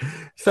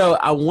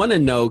I want to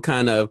know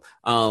kind of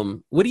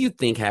what do you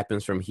think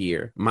happens from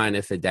here,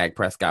 minus a Dak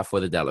Prescott for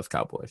the Dallas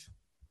Cowboys?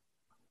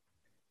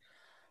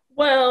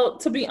 Well,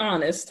 to be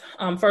honest,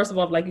 first of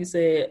all, like you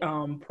said,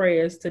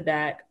 prayers to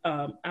Dak.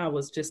 I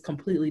was just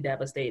completely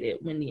devastated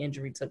when the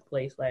injury took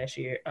place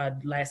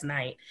last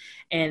night.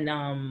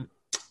 And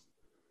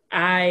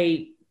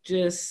I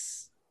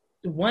just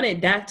wanted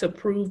Dak to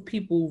prove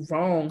people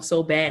wrong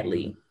so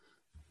badly.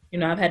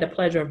 I've had the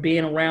pleasure of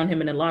being around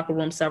him in the locker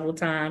room several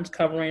times,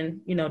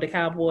 covering, the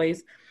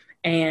Cowboys.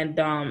 And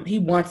he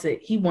wants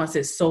it. He wants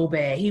it so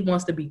bad. He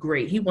wants to be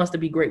great. He wants to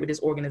be great with this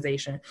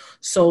organization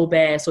so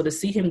bad. So to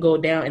see him go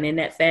down and in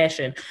that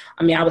fashion,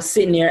 I mean, I was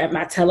sitting there at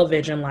my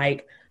television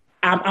like,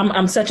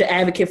 I'm such an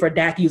advocate for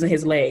Dak using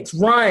his legs.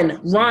 Run.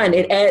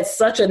 It adds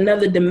such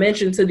another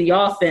dimension to the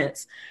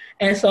offense.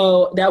 And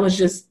so that was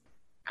just,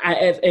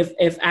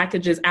 if I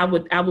could just, I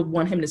would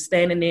want him to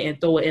stand in there and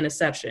throw an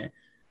interception.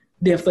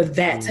 Then for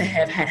that to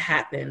have had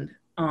happened.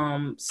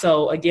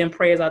 So again,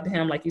 prayers out to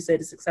him. Like you said,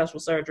 the successful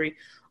surgery.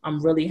 I'm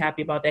really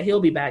happy about that. He'll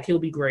be back. He'll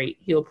be great.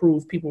 He'll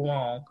prove people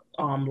wrong,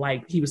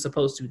 like he was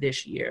supposed to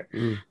this year.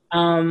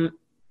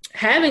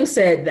 Having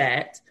said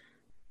that,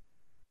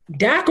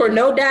 Dak or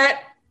no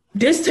Dak,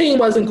 this team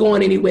wasn't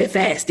going anywhere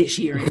fast this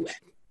year anyway.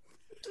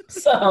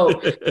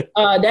 So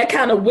that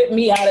kind of whipped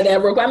me out of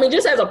that work. I mean,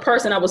 just as a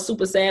person, I was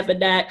super sad for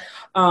Dak.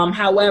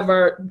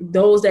 However,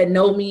 those that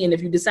know me, and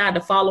if you decide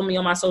to follow me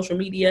on my social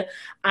media,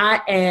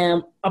 I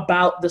am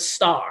about the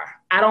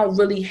star. I don't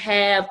really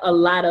have a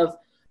lot of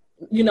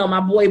my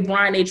boy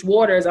Brian H.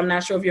 Waters, I'm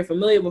not sure if you're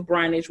familiar with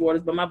Brian H.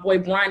 Waters, but my boy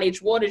Brian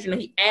H. Waters,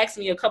 he asked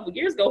me a couple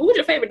years ago, who's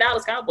your favorite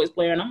Dallas Cowboys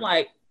player? And I'm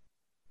like,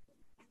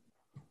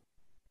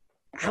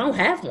 I don't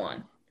have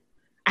one.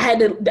 I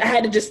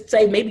had to just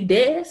say maybe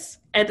Dez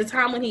at the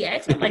time when he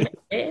asked me, like,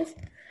 Dez.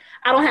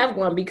 I don't have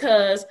one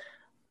because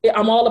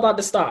I'm all about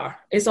the star.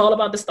 It's all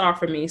about the star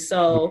for me.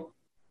 So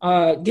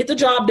get the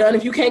job done.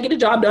 If you can't get the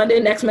job done,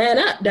 then next man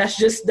up. That's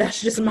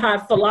just my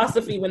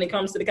philosophy when it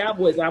comes to the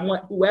Cowboys. I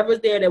want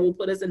whoever's there that will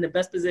put us in the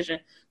best position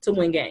to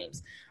win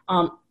games.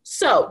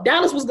 So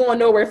Dallas was going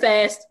nowhere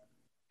fast.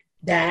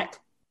 Dak,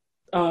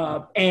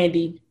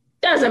 Andy,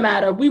 doesn't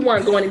matter. We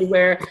weren't going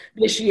anywhere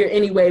this year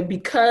anyway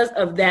because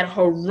of that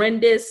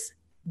horrendous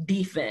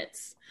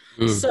defense.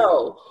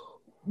 So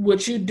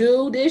what you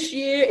do this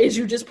year is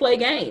you just play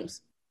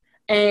games.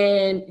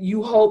 And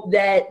you hope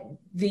that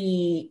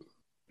the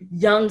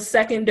young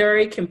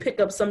secondary can pick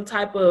up some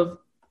type of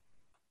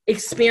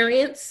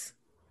experience,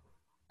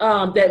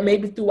 that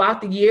maybe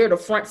throughout the year, the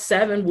front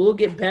seven will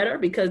get better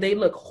because they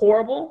look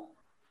horrible.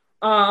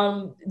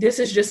 This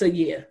is just a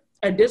year.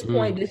 At this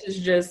point, this is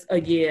just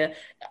a year.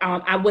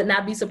 I would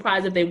not be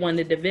surprised if they won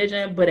the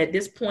division, but at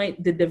this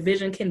point, the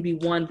division can be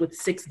won with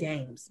 6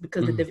 games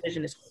because the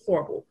division is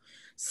horrible.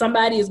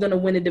 Somebody is going to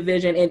win the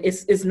division, and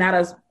it's not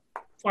a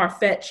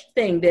far-fetched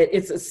thing that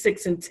it's a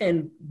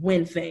 6-10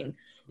 win thing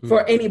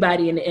for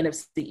anybody in the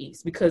NFC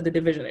East because the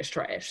division is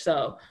trash.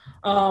 So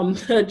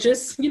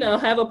just,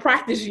 have a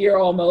practice year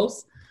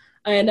almost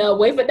and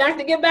wait for Dak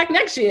to get back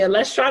next year.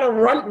 Let's try to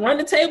run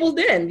the tables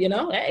then,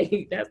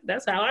 Hey,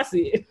 that's how I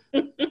see it.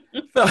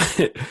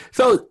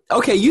 So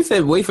okay, you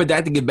said wait for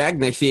Dak to get back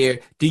next year.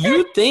 Do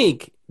you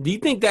think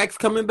Dak's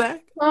coming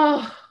back?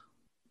 Oh,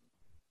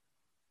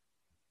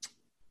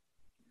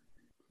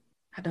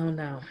 I don't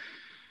know.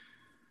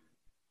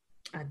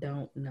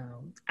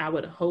 I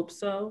would hope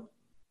so.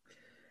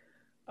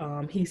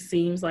 He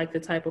seems like the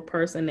type of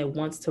person that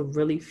wants to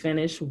really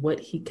finish what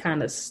he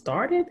kind of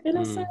started in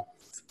a sense.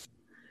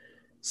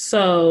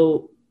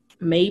 So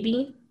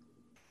maybe,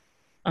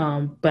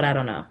 but I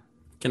don't know.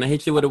 Can I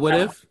hit you with a what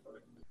if?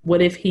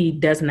 What if he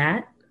does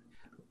not?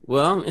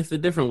 Well, it's a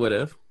different what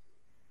if.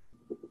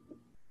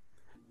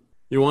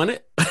 You want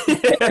it?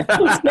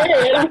 I'm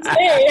scared.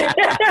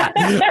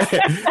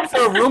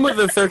 So rumors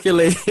are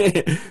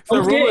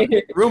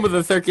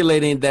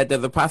circulating that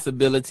there's a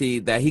possibility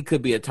that he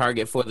could be a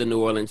target for the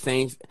New Orleans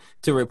Saints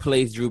to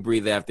replace Drew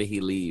Brees after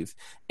he leaves.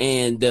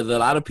 And there's a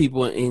lot of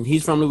people, and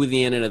he's from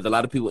Louisiana, and there's a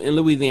lot of people in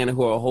Louisiana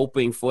who are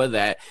hoping for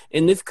that.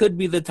 And this could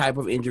be the type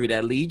of injury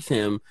that leads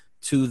him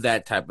to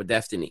that type of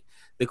destiny.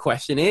 The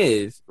question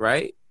is,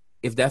 right,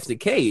 if that's the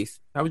case,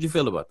 how would you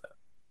feel about that?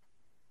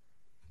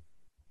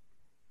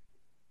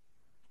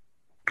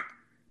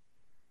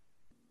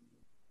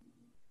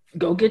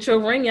 Go get your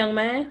ring, young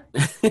man.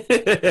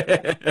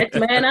 Next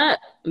man up.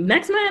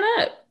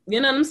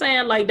 You know what I'm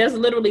saying? Like, that's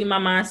literally my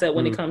mindset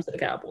when it comes to the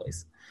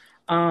Cowboys.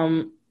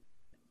 I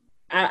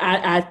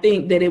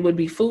think that it would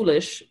be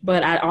foolish,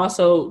 but I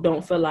also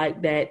don't feel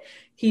like that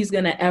he's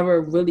going to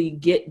ever really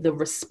get the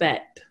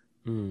respect.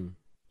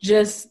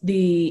 Just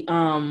the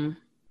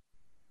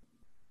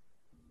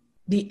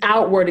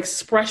outward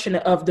expression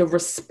of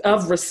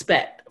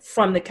respect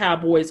from the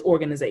Cowboys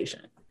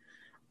organization.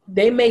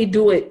 They may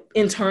do it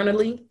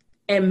internally,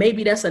 and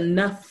maybe that's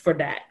enough for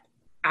that.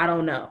 I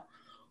don't know.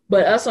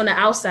 But us on the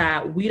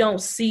outside, we don't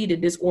see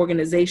that this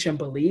organization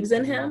believes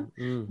in him.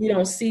 We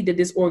don't see that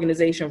this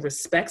organization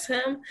respects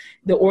him.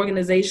 The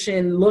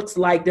organization looks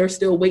like they're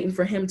still waiting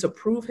for him to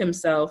prove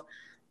himself.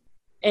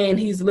 And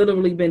he's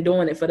literally been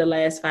doing it for the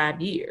last 5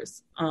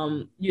 years.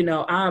 I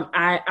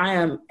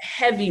am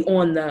heavy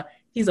on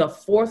he's a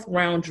 4th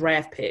round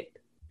draft pick.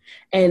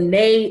 And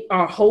they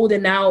are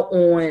holding out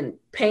on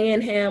paying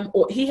him,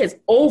 or he has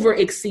over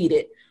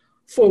exceeded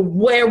for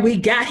where we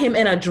got him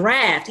in a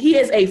draft. He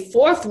is a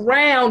 4th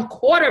round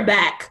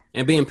quarterback.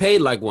 And being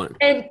paid like one.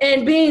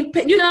 And being,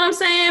 you know what I'm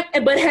saying?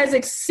 But has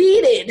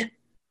exceeded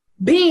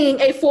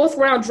being a 4th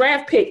round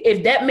draft pick,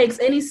 if that makes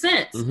any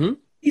sense.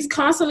 He's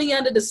constantly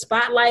under the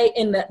spotlight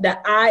in the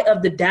eye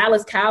of the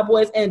Dallas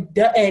Cowboys and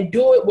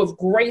do it with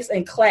grace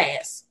and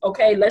class.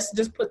 Okay, let's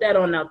just put that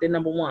on out there,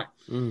 number one.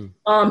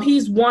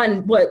 He's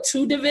won,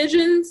 2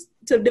 division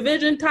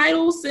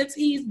titles since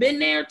he's been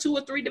there, 2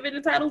 or 3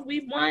 division titles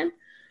we've won.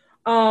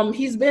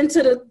 He's been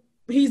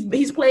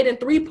he's played in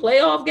 3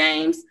 playoff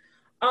games.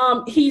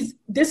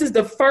 This is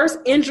the first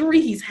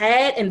injury he's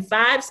had in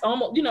 5,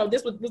 almost,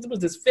 this was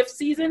his 5th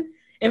season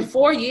in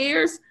 4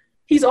 years.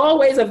 He's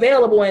always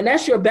available, and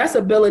that's your best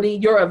ability,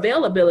 your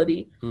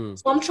availability.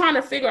 So I'm trying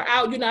to figure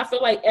out, I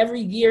feel like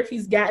every year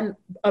he's gotten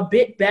a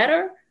bit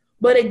better.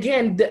 But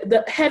again,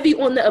 the heavy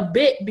on the a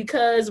bit,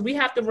 because we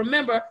have to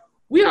remember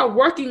we are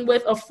working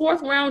with a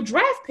 4th round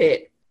draft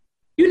pick.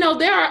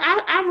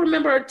 I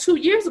remember 2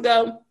 years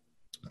ago,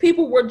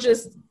 people were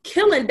just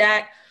killing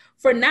Dak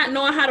for not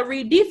knowing how to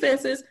read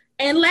defenses.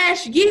 And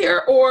last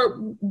year,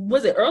 or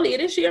was it earlier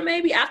this year,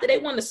 maybe after they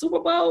won the Super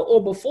Bowl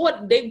or before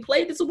they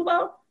played the Super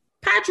Bowl,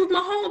 Patrick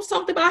Mahomes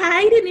talked about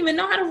how he didn't even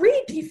know how to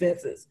read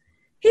defenses.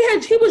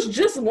 He was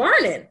just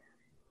learning.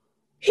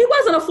 He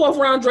wasn't a 4th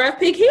round draft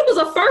pick. He was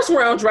a 1st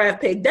round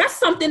draft pick. That's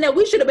something that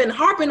we should have been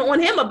harping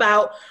on him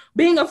about,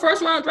 being a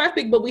 1st round draft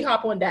pick, but we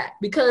harp on that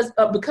because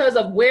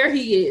of where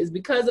he is,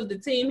 because of the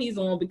team he's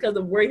on, because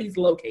of where he's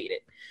located.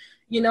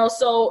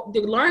 So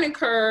the learning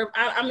curve,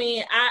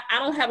 I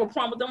don't have a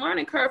problem with the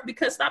learning curve,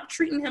 because stop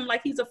treating him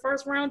like he's a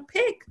 1st round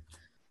pick.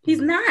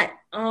 He's not.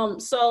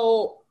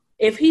 So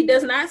if he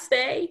does not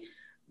stay,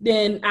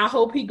 then I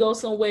hope he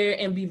goes somewhere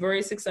and be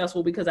very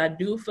successful, because I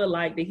do feel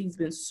like that he's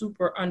been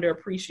super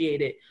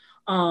underappreciated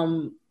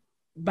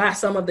by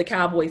some of the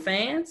Cowboy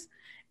fans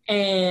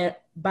and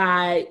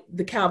by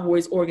the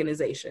Cowboys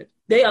organization.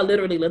 They are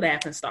literally the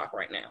laughing stock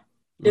right now.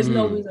 There's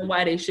no reason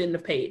why they shouldn't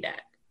have paid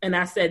that. And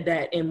I said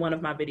that in one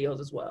of my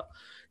videos as well.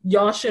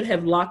 Y'all should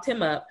have locked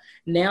him up.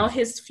 Now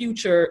his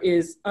future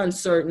is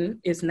uncertain.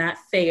 It's not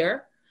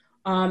fair.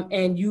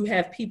 And you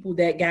have people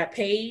that got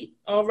paid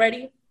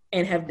already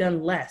and have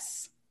done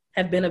less,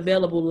 have been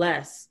available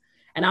less.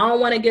 And I don't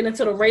want to get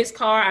into the race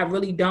car. I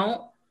really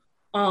don't.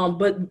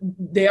 But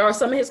there are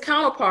some of his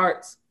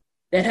counterparts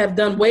that have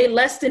done way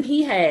less than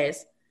he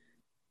has.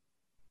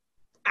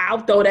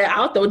 I'll throw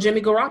Jimmy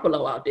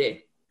Garoppolo out there,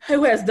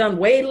 who has done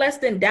way less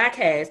than Dak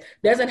has,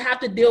 doesn't have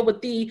to deal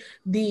with the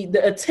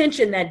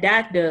attention that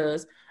Dak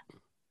does,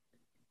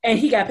 and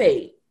he got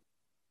paid.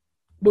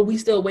 But we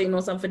still waiting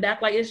on something for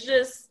Dak. Like, it's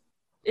just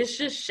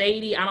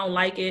shady. I don't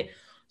like it.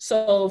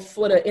 So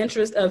for the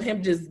interest of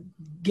him just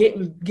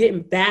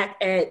getting back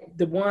at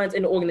the ones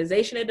in the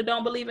organization that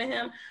don't believe in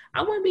him,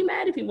 I wouldn't be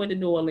mad if he went to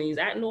New Orleans.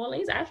 New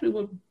Orleans actually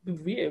would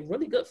be a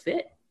really good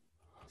fit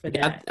for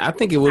that. I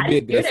think it would be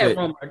a good fit.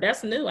 Rumor.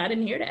 That's new. I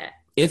didn't hear that.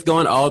 It's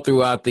going all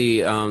throughout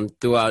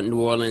throughout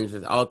New Orleans.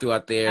 It's all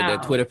throughout their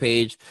Twitter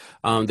page.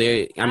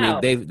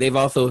 They've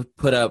also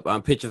put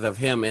up pictures of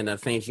him in a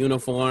Saints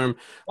uniform.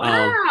 Wow,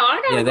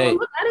 I gotta go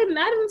look. I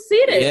didn't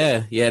see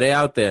that. Yeah, they're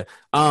out there.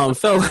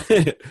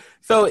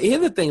 So here's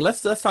the thing.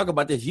 Let's talk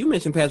about this. You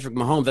mentioned Patrick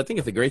Mahomes. I think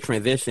it's a great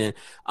transition.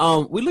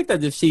 We looked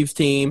at the Chiefs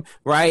team,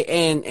 right?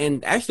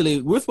 And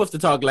actually, we were supposed to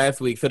talk last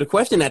week. So the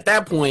question at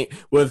that point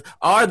was,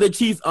 are the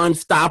Chiefs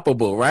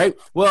unstoppable, right?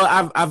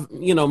 Well, I've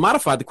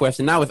modified the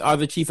question. Now it's, are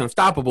the Chiefs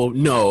unstoppable?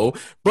 No.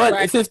 But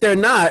right. since they're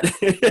not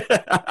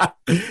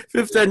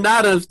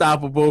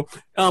unstoppable,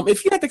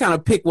 if you had to kind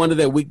of pick one of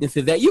their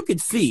weaknesses that you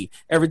could see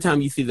every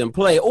time you see them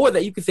play, or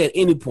that you could say at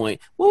any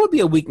point, what would be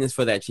a weakness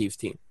for that Chiefs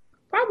team?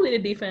 Probably the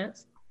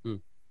defense.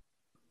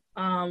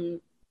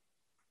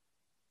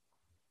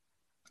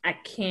 I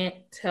can't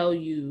tell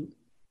you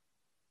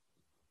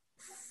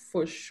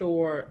for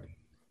sure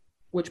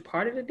which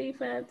part of the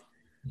defense.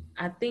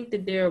 I think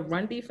that their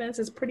run defense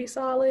is pretty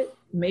solid.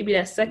 Maybe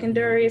that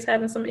secondary is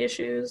having some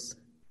issues.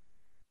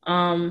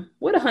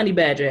 Where the Honey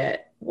Badger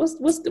at? What's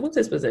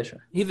his position?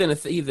 He's a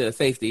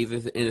safety.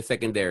 He's in the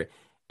secondary,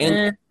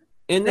 and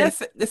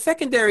that's the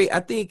secondary. I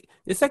think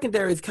the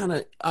secondary is kind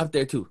of up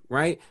there too,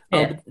 right?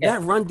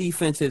 That run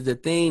defense is the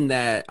thing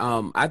that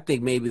I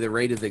think maybe the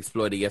Raiders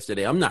exploited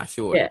yesterday. I'm not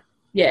sure.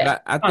 Yeah.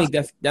 But I think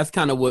that's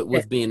kind of what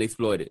was being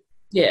exploited.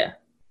 Yeah,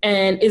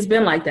 and it's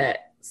been like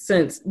that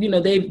since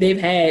they've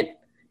had.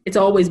 It's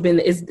always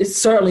been. It's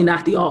certainly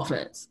not the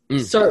offense.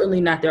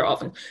 Certainly not their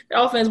offense. Their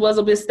offense was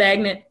a bit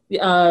stagnant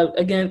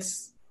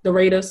against the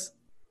Raiders.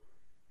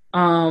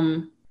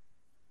 But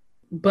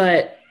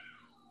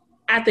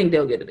I think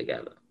they'll get it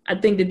together. I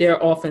think that their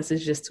offense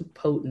is just too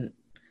potent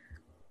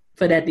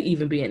for that to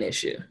even be an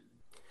issue.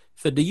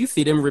 So do you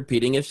see them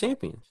repeating as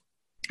champions?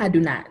 I do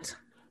not.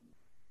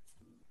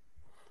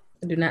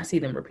 I do not see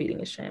them repeating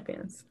as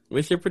champions.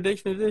 What's your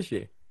prediction this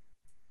year?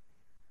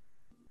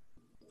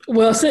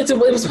 Well, since it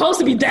was supposed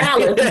to be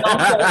Dallas.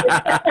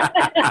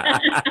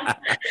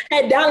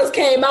 Had Dallas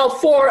came out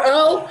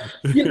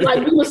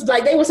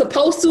 4-0, they were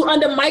supposed to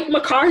under Mike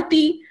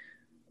McCarthy.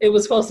 It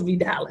was supposed to be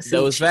Dallas.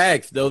 Those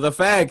are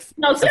facts.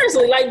 No,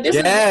 seriously,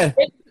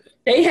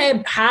 they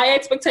had high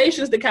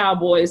expectations, the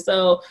Cowboys.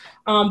 So,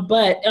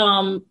 but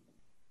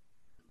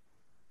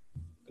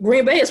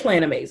Green Bay is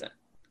playing amazing.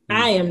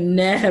 I am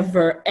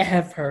never,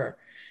 ever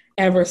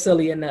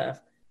silly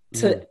enough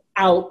to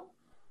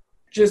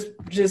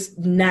just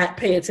not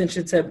pay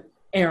attention to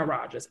Aaron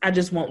Rodgers. I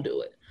just won't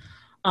do it.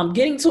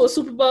 Getting to a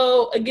Super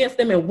Bowl against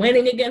them and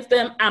winning against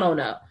them, I don't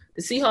know.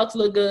 The Seahawks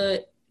look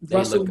good.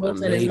 Russell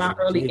Wilson is my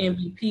early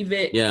MVP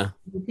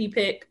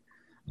pick.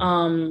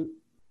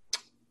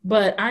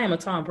 But I am a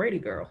Tom Brady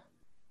girl.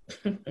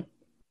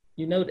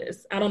 You know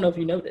this. I don't know if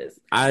you know this.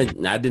 I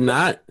did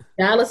not.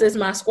 Dallas is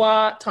my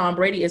squad. Tom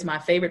Brady is my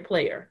favorite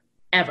player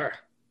ever.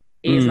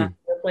 He is my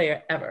favorite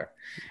player ever.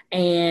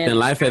 And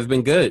life has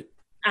been good.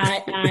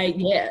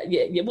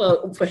 Yeah.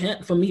 Well, for him,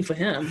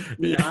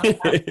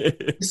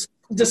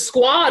 the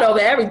squad over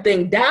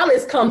everything.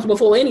 Dallas comes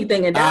before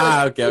anything, and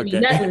Dallas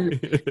nothing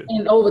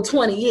in over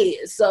 20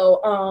 years. So,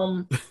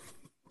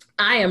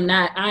 I am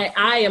not.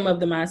 I am of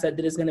the mindset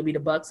that it's going to be the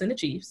Bucs and the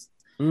Chiefs,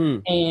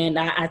 and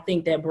I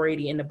think that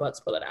Brady and the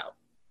Bucs pull it out.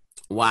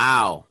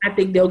 Wow. I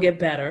think they'll get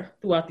better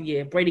throughout the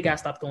year. Brady got to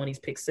stop throwing these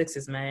pick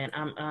sixes, man.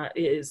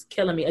 It is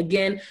killing me.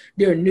 Again,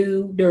 they're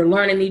new. They're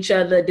learning each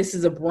other. This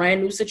is a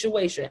brand new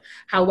situation.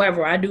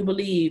 However, I do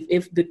believe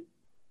if the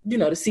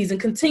season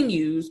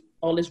continues,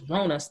 all this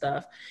Rona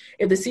stuff,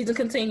 if the season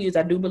continues,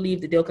 I do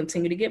believe that they'll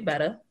continue to get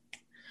better.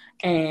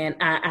 And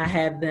I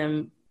have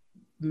them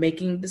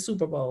making the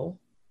Super Bowl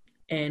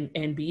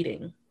and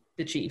beating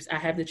the Chiefs. I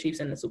have the Chiefs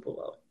in the Super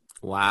Bowl.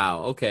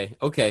 Wow.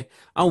 Okay.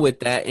 I'm with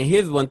that. And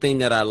here's one thing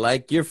that I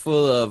like. You're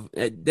full of,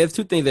 there's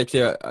two things that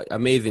you're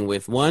amazing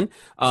with. One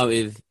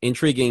is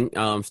intriguing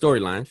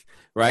storylines,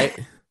 right?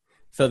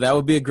 So that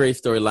would be a great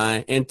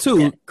storyline. And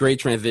two, great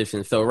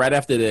transition. So right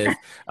after this,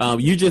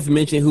 you just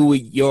mentioned who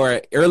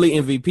your early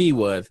MVP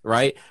was,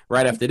 right?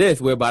 Right after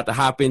this, we're about to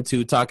hop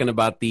into talking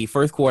about the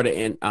first quarter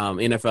in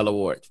NFL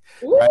awards.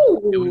 Right?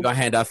 And we're going to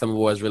hand out some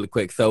awards really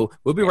quick. So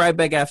we'll be right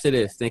back after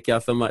this. Thank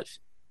y'all so much.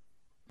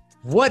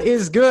 What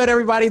is good,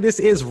 everybody? This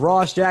is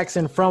Ross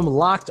Jackson from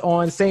Locked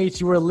On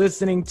Saints. You are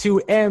listening to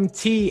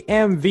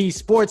MTMV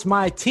Sports.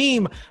 My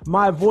team,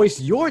 my voice,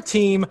 your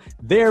team,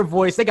 their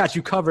voice. They got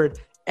you covered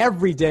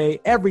every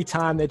day, every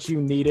time that you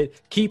need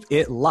it. Keep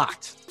it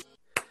locked.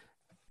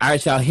 All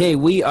right, y'all. Hey,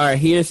 we are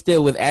here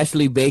still with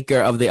Ashley Baker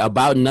of the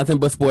About Nothing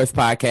But Sports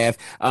podcast.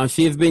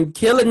 She has been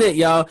killing it,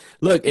 y'all.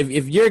 Look, if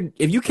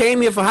you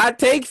came here for hot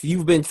takes,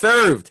 you've been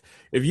served.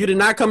 If you did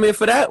not come in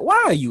for that,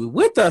 why are you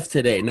with us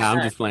today? No,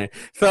 I'm just playing.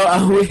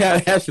 So we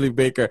have Ashley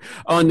Baker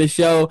on the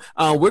show.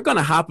 We're going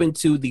to hop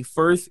into the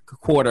first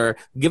quarter,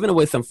 giving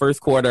away some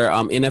first quarter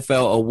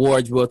NFL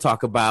awards. We'll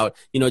talk about,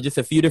 just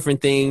a few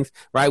different things,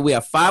 right? We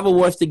have 5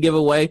 awards to give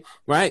away,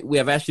 right? We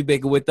have Ashley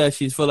Baker with us.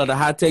 She's full of the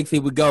hot takes.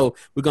 Here we go.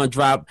 We're going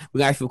to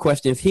ask some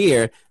questions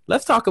here.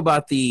 Let's talk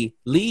about the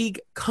league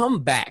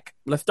comeback.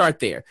 Let's start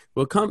there.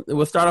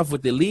 We'll start off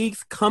with the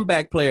league's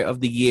comeback player of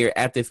the year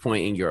at this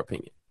point, in your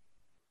opinion.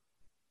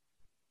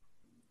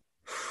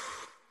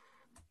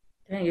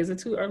 Dang, is it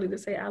too early to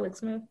say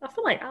Alex Smith? I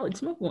feel like Alex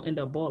Smith will end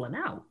up balling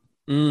out.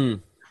 I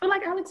feel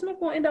like Alex Smith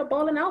will end up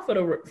balling out for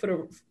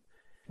the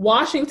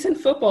Washington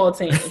football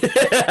team.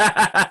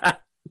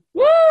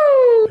 Woo!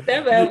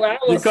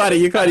 You caught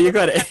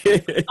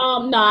it.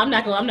 No, I'm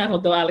not gonna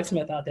throw Alex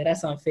Smith out there.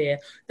 That's unfair.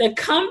 The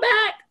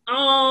comeback,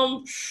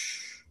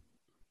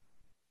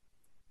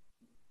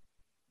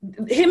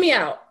 hear me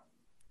out.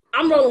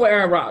 I'm rolling with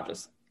Aaron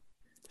Rodgers.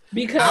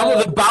 Because I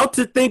was about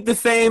to think the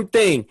same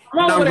thing.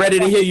 I'm ready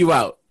to hear you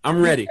out. I'm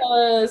ready.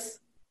 Because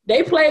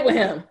they played with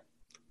him,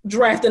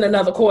 drafting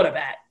another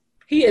quarterback.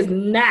 He is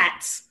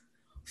not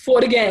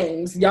for the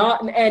games,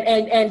 y'all.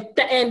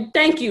 And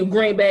thank you,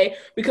 Green Bay,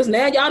 because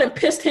now y'all done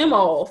pissed him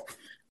off,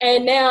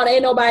 and now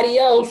ain't nobody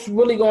else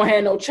really gonna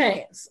have no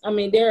chance. I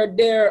mean,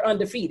 they're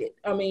undefeated.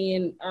 I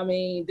mean,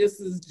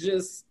 this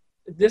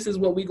is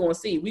what we gonna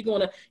see.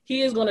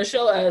 He is gonna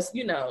show us,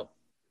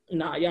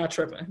 nah, y'all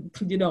tripping.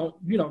 You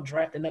don't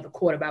draft another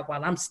quarterback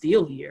while I'm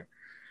still here.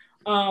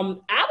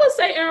 I would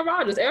say Aaron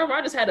Rodgers. Aaron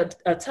Rodgers had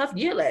a tough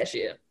year last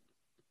year.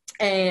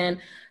 And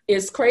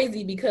it's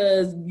crazy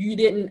because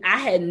I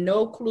had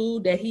no clue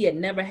that he had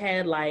never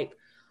had like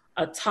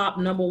a top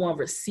number 1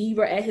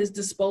 receiver at his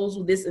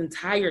disposal this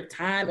entire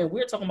time. And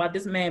we're talking about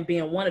this man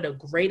being one of the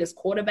greatest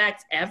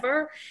quarterbacks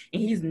ever.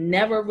 And he's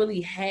never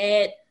really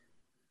had,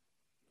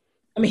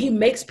 he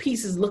makes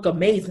pieces look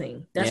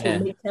amazing. That's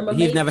what makes him amazing.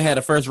 He's never had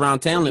a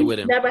first-round talent with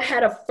him. Never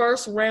had a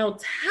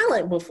first-round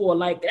talent before.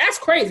 Like, that's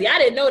crazy. I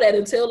didn't know that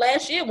until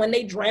last year when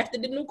they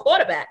drafted the new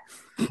quarterback.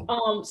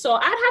 So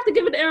I'd have to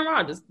give it to Aaron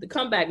Rodgers. The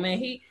comeback, man.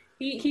 He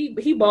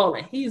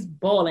balling. He's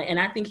balling, and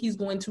I think he's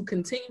going to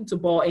continue to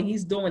ball, and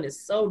he's doing it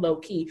so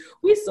low-key.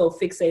 We so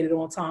fixated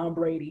on Tom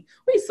Brady.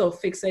 We so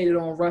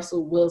fixated on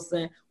Russell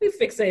Wilson. We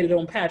fixated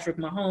on Patrick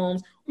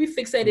Mahomes. We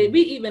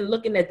even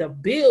looking at the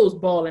Bills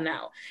balling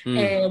out.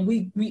 And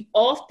we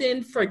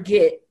often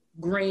forget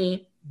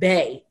Green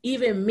Bay.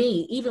 Even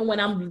me, even when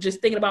I'm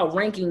just thinking about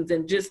rankings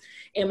and just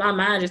in my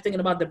mind just thinking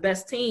about the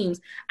best teams,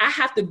 I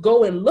have to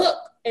go and look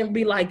and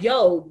be like,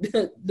 yo,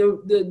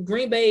 the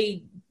Green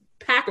Bay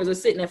Packers are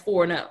sitting at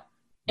 4-0.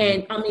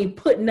 And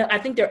putting up, I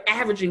think they're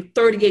averaging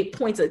 38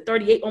 points,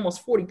 38,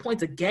 almost 40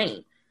 points a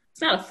game.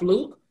 It's not a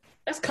fluke.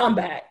 That's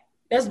comeback.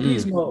 That's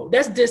beast mode.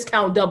 That's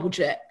discount double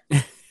check.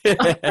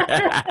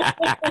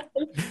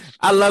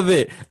 I love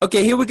it.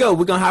 Okay, here we go.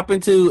 We're going to hop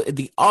into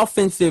the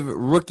offensive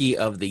rookie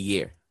of the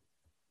year.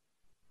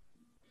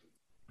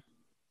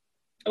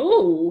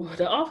 Oh,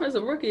 the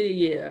offensive rookie of the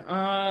year.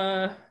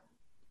 I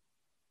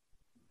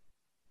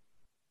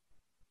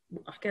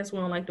guess we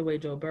don't like the way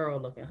Joe Burrow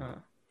looking, huh?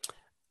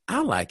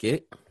 I like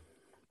it.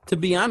 To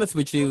be honest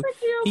with you,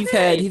 he's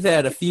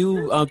had a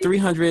few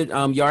 300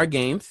 yard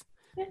games.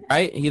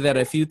 Right, he's had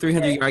a few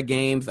 300-yard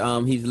games.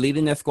 He's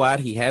leading that squad.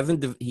 He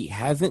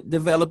hasn't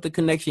developed a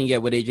connection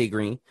yet with AJ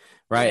Green,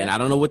 right? Yeah. And I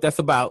don't know what that's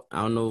about.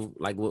 I don't know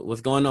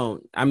what's going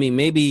on.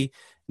 Maybe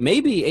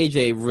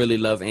AJ really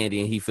loves Andy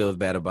and he feels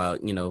bad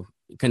about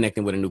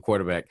connecting with a new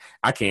quarterback.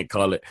 I can't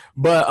call it,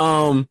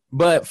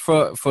 but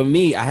for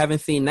me, I haven't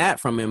seen that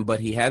from him. But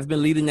he has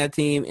been leading that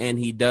team, and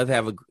he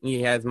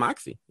has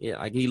moxie.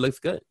 Yeah, he looks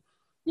good.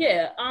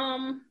 Yeah.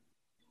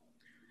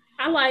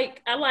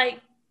 I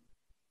like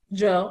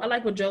Joe. I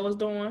like what Joe is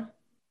doing.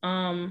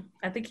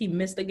 I think he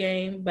missed the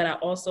game, but I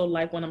also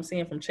like what I'm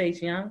seeing from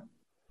Chase Young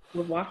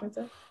with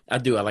Washington. I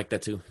do. I like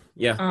that too.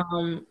 Yeah.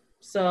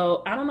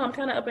 So I don't know. I'm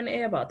kind of up in the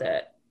air about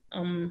that.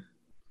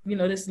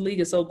 This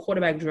league is so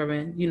quarterback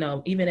driven.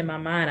 Even in my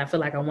mind, I feel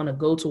like I want to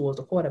go towards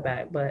the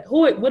quarterback. But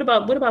what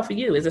about for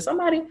you? Is there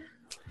somebody?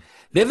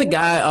 There's a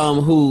guy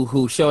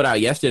who showed out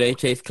yesterday,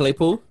 Chase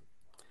Claypool.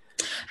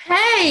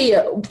 Hey,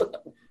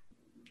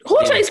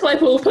 who Chase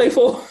Claypool play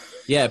for?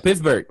 Yeah,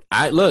 Pittsburgh.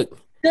 The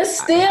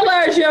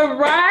Steelers. You're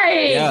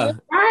right. Yeah. You're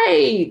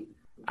right.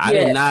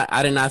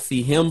 I did not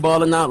see him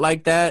balling out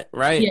like that,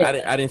 right?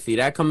 Yeah. I didn't see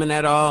that coming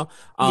at all.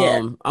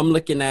 I'm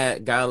looking at a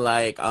guy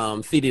like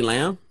CeeDee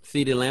Lamb.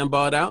 CeeDee Lamb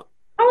balled out.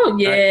 Oh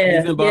yeah, right?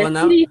 He's been balling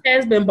out. He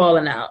has been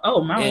balling out.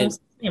 Oh my own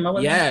team.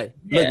 Look,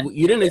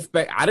 you didn't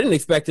expect. I didn't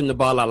expect him to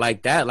ball out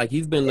like that. Like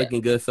he's been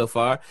looking good so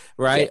far,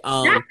 right?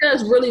 That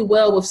does really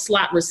well with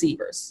slot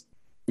receivers.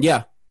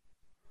 Yeah.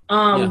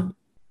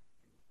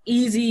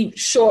 Easy,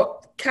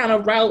 short kind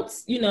of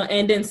routes,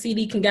 and then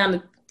CD can kind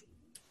of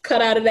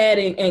cut out of that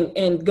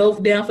and go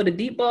down for the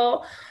deep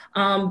ball.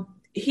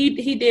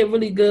 He did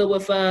really good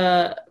with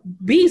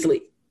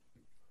Beasley.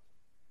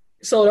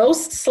 So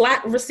those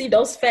slot receivers,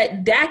 those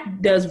fat Dak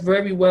does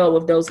very well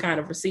with those kind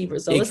of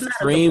receivers. So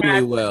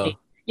extremely well.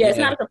 It's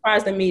not a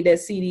surprise to me that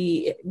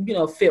CD,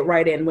 fit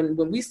right in.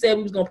 When we said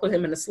we was gonna put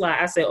him in the slot,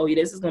 I said, "Oh yeah,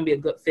 this is gonna be a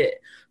good fit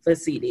for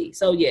CD."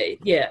 So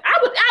yeah,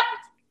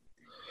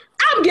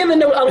 I'm giving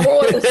the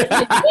award to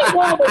CD. We're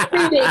going with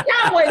CD.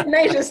 Cowboys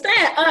Nation,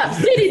 stand up.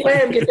 CD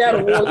Lamb get that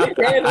award. You're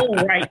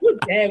daggone right. You're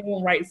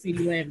daggone right.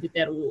 CD Lamb get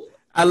that award.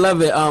 I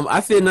love it. I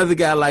see another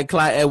guy like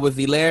Clyde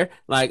Edwards-Helaire,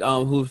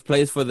 who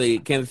plays for the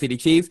Kansas City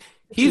Chiefs.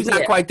 He's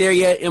not quite there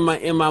yet in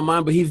my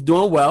mind, but he's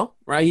doing well,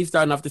 right? He's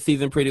starting off the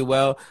season pretty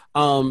well.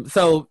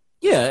 So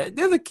yeah,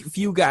 there's a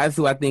few guys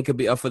who I think could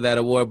be up for that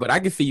award, but I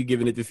can see you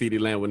giving it to CeeDee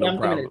Lamb with no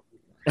problem.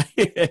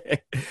 All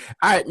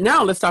right,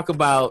 now let's talk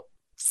about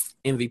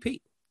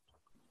MVP.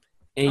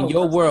 In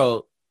your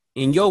world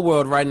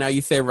right now,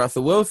 you say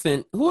Russell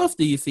Wilson. Who else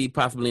do you see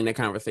possibly in that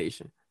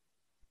conversation?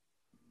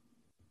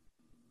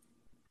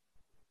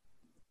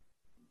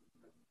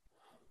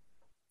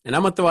 And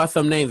I'm going to throw out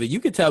some names that you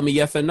can tell me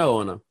yes or no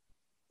on them.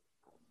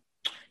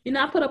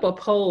 I put up a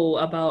poll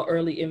about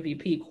early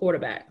MVP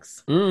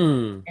quarterbacks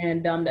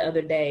and the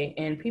other day,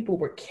 and people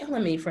were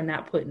killing me for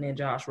not putting in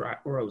Josh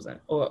Rosen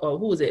or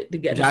who was it?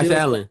 Josh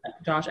Allen.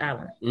 Josh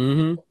Allen.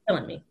 Mm-hmm.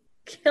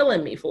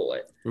 Killing me for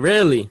it.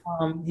 Really?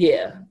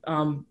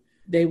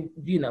 They,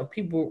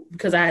 people,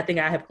 because I think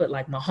I had put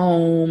like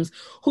Mahomes.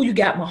 Who you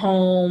got?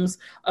 Mahomes,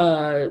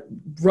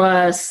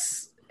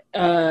 Russ,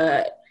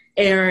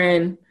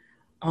 Aaron.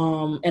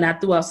 And I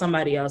threw out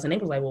somebody else, and they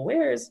was like, "Well,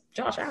 where is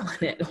Josh Allen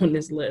at on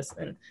this list?"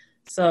 And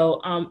so,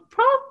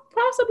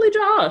 possibly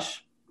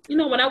Josh.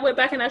 When I went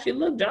back and actually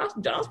looked, Josh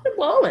been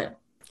balling.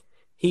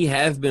 He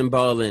has been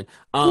balling.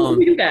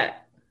 Who you got?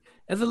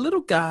 There's a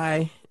little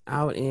guy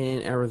out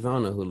in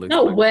Arizona who looks.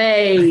 No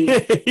way.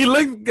 He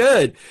looked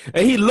good.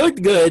 He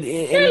looked good.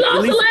 He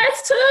lost the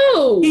last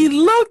two. He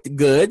looked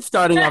good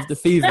starting off the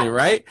season,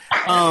 right?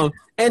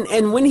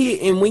 And when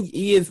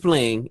he's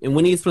playing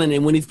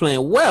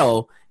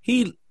well.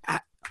 I'm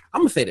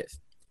going to say this.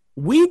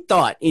 We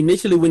thought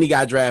initially when he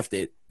got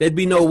drafted, there'd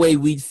be no way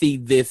we'd see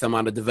this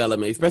amount of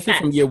development, especially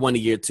from year 1 to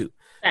year 2,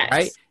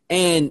 right?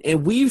 And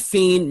we've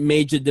seen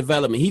major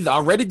development. He's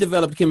already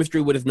developed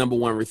chemistry with his number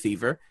one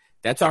receiver.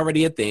 That's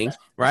already a thing,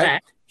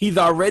 right? He's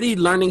already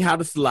learning how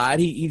to slide.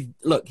 He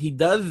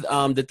does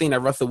the thing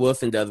that Russell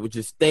Wilson does, which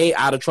is stay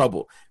out of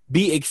trouble.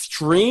 Be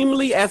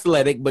extremely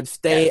athletic, but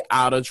stay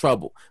out of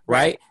trouble,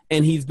 right?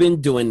 And he's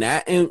been doing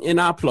that, and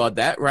I applaud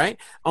that, right?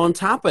 On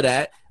top of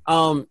that,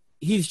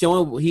 he's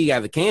showing he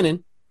has a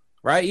cannon,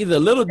 right? He's a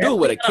little dude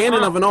with a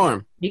cannon of an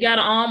arm. He got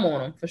an arm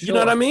on him, for sure. You know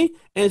what I mean?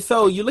 And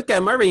so you look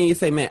at Murray and you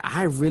say, man,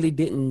 I really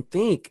didn't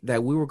think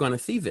that we were going to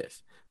see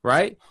this,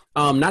 right?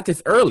 Not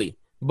this early,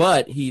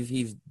 but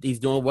he's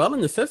doing well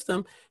in the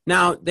system.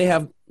 Now, they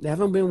haven't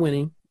been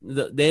winning.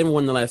 They haven't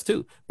won the last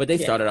two, but they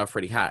started off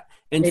pretty hot.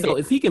 And so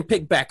if he can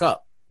pick back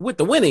up with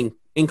the winning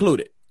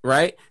included,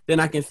 right, then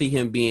I can see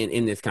him being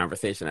in this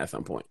conversation at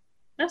some point.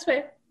 That's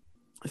fair.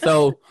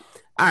 So,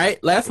 all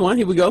right, last one.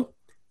 Here we go.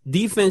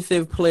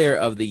 Defensive Player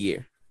of the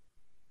Year.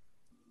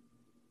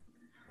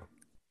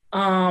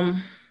 Oh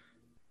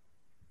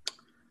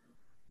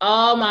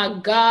my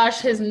gosh,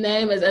 his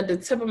name is at the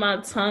tip of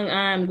my tongue.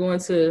 I am going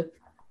to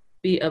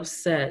be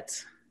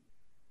upset.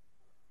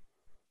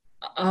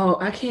 Oh,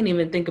 I can't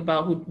even think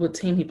about what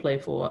team he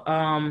played for.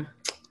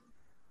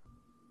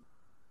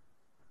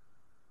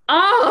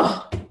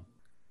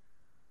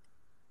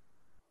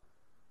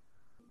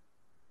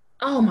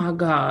 Oh my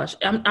gosh!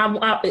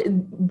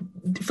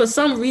 For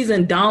some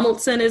reason,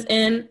 Donaldson is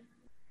in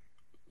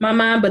my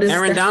mind, but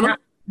Aaron Donald.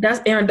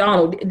 That's Aaron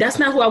Donald. That's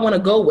not who I want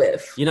to go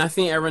with. You're not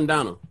seeing Aaron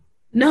Donald?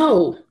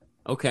 No.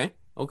 Okay.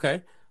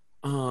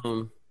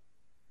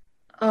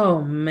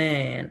 Oh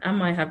man, I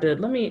might have to.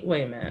 Wait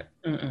a minute.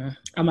 I'm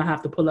gonna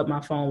have to pull up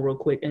my phone real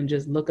quick and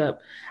just look up.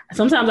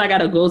 Sometimes I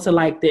gotta go to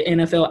like the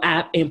NFL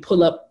app and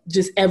pull up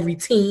just every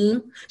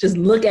team, just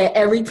look at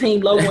every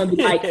team logo and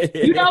be like,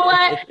 you know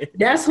what?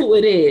 That's who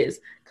it is.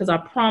 Because I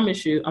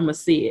promise you, I'm gonna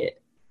see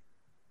it.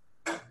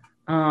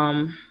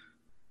 Am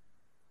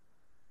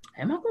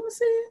I gonna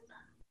see it?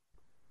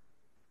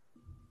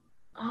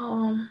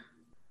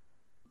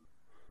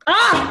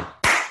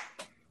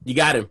 You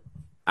got him.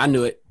 I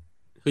knew it.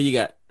 Who you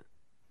got?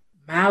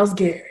 Myles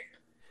Garrett.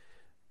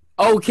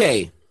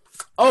 Okay.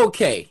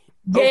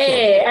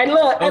 Yeah, and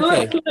look.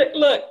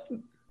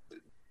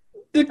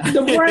 The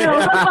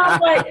Browns.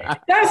 I'm like,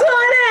 that's who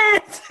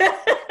it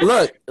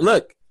is.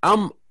 Look.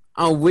 I'm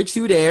with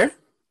you there.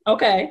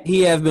 Okay.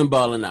 He has been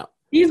balling out.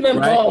 He's been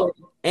balling.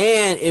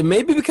 And it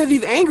may be because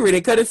he's angry.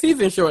 They cut his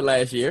season short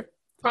last year.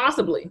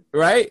 Possibly.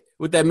 Right?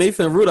 With that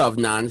Mason Rudolph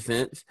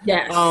nonsense.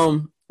 Yes.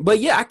 But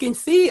yeah, I can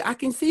see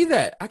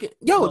that.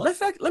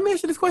 Let me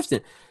ask you this question.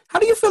 How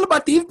do you feel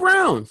about these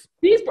Browns?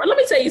 Let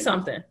me tell you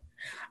something.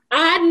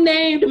 I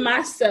named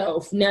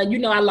myself. Now, you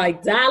know I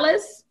like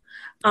Dallas.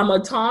 I'm a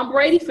Tom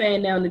Brady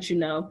fan now that you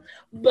know.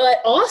 But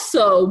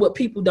also what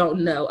people don't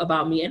know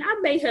about me, and I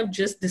may have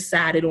just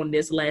decided on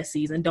this last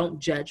season, don't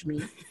judge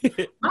me.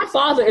 My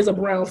father is a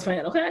Browns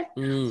fan, okay?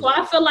 So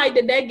I feel like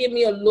that give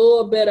me a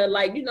little bit of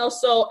like, you know,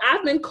 so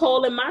I've been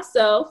calling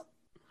myself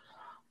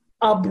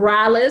a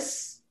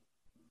Braless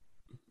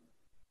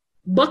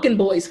Bucking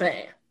Boys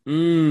fan.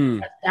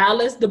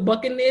 Dallas, the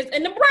Buccaneers,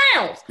 and the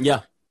Browns.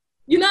 Yeah.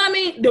 You know what I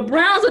mean? The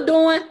Browns are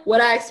doing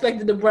what I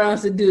expected the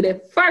Browns to do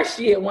that first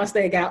year once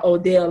they got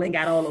Odell and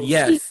got all those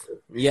pieces.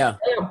 Yeah.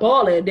 They're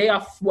balling. They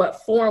are,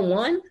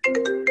 4-1?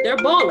 They're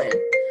balling.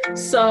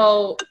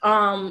 So,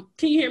 can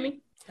you hear me?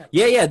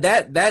 Yeah.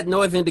 That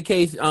noise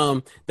indicates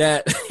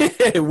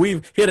that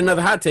we've hit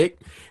another hot take,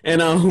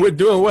 and we're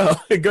doing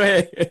well. Go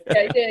ahead.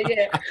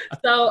 Yeah.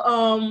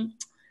 So,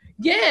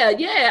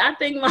 I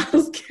think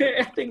Myles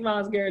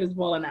Garrett is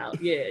balling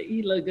out. Yeah,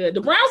 he look good. The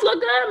Browns look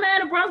good,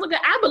 man. The Browns look good.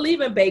 I believe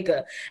in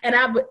Baker, and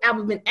I've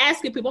been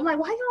asking people. I'm like,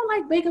 why you don't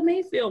like Baker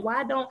Mayfield?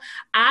 Why don't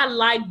I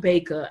like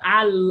Baker?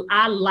 I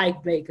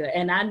like Baker,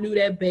 and I knew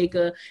that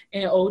Baker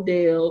and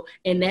Odell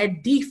and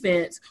that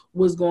defense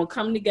was going to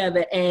come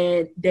together,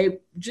 and they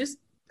just.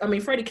 I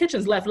mean, Freddie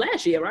Kitchens left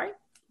last year, right?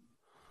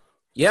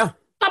 Yeah.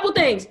 Couple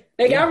things.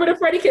 They got rid of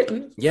Freddie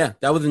Kitchens. Yeah,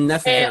 that was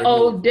necessary. And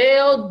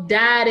Odell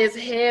dyed his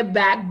hair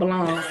back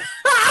blonde.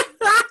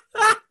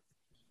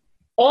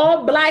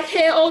 All black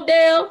hair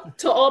Odell,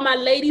 to all my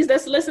ladies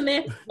that's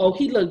listening,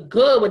 he looked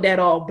good with that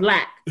all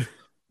black.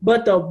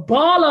 But the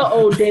baller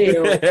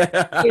Odell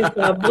is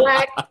the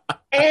black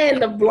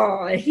and the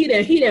blonde. He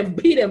didn't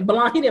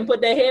put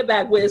that hair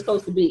back where it's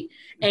supposed to be.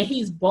 And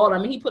he's balling.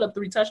 I mean, he put up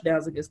 3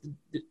 touchdowns against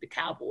the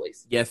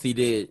Cowboys. Yes, he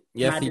did.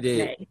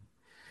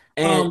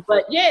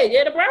 But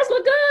the Browns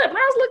look good.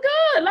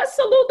 Let's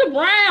salute the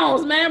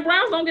Browns, man.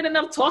 Browns don't get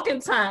enough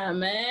talking time,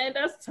 man.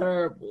 That's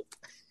terrible.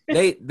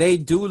 They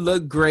do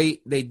look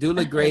great.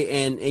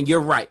 And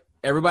you're right.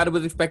 Everybody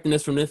was expecting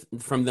this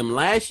from them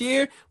last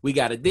year. We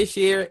got it this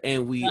year,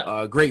 and we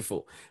are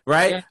grateful,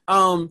 right?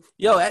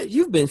 Yeah.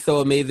 You've been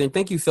so amazing.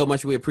 Thank you so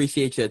much. We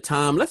appreciate your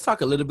time. Let's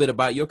talk a little bit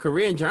about your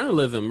career in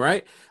journalism,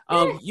 right?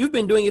 You've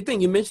been doing your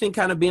thing. You mentioned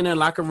kind of being in a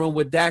locker room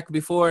with Dak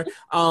before.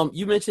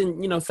 You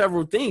mentioned,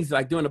 several things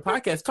like doing the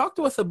podcast. Talk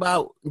to us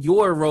about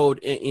your road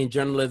in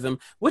journalism.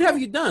 What have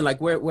you done? Like,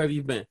 where have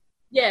you been?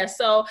 Yeah,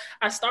 so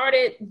I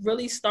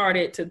really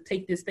started to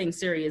take this thing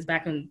serious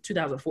back in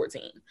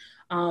 2014.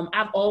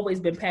 I've always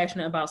been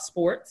passionate about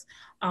sports.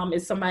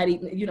 It's somebody,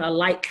 a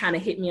light kind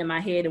of hit me in my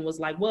head and was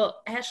like,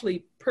 well,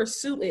 Ashley,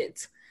 pursue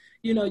it.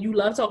 You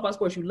love to talk about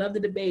sports. You love the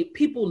debate.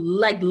 People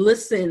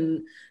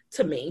listen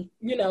to me,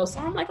 so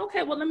I'm like,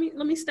 okay, well, let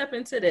me step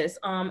into this.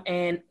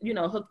 And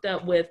hooked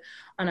up with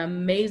an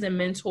amazing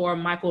mentor,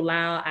 Michael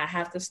Lau. I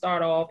have to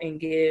start off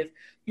and give,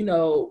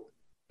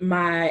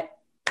 my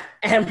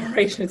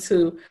admiration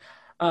to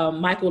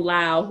Michael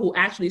Lau, who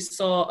actually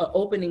saw an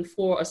opening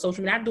for a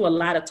social media. I do a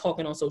lot of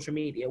talking on social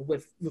media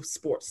with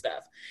sports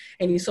stuff.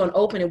 And he saw an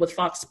opening with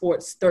Fox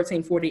Sports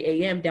 1340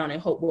 AM down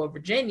in Hopewell,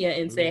 Virginia,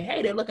 and said,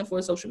 hey, they're looking for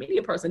a social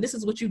media person. This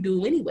is what you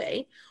do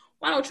anyway.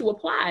 Why don't you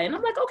apply? And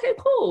I'm like, okay,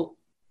 cool.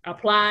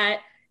 Applied,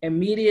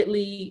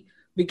 immediately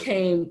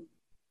became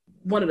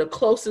one of the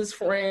closest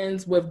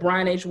friends with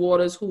Brian H.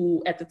 Waters,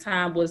 who at the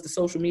time was the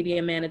social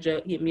media manager.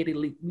 We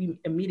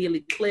immediately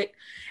clicked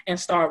and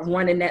started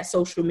running that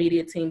social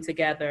media team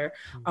together.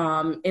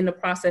 In the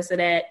process of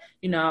that,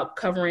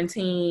 covering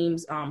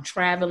teams,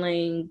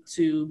 traveling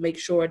to make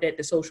sure that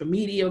the social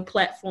media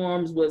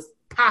platforms was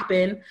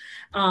popping.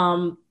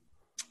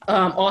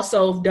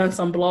 Also done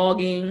some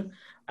blogging.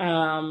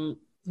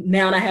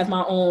 Now I have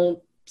my own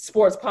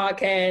sports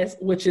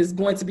podcast, which is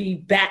going to be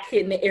back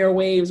hitting the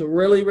airwaves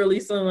really, really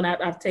soon.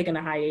 I've taken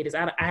a hiatus.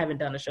 I haven't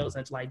done a show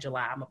since like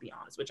July. I'm gonna be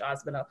honest with y'all.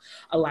 It's been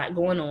a lot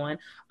going on.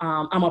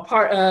 I'm a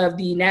part of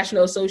the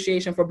National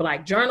Association for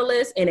Black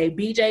Journalists,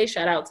 NABJ.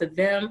 Shout out to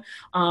them.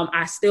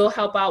 I still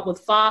help out with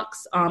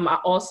Fox. I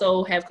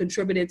also have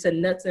contributed to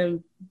Nuts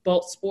and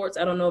Bolts Sports.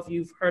 I don't know if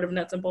you've heard of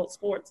Nuts and Bolts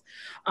Sports,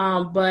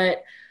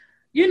 but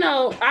you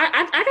know,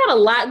 I got a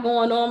lot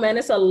going on, man.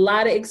 It's a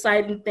lot of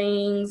exciting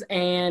things.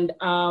 And,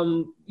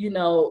 you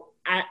know,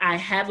 I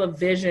have a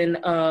vision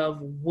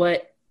of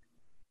what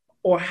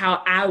or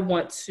how I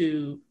want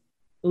to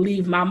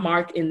leave my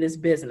mark in this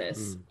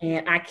business.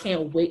 And I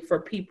can't wait for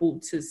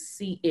people to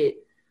see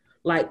it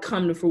like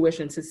come to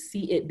fruition, to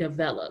see it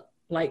develop.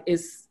 Like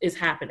it's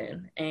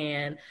happening.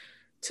 And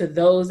to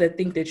those that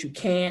think that you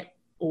can't,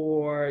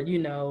 or, you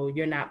know,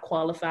 you're not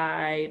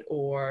qualified,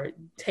 or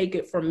take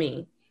it from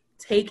me.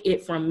 Take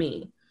it from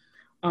me.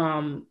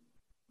 God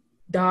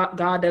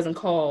doesn't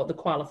call the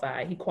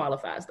qualified. He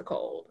qualifies the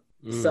called.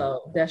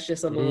 So that's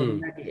just a little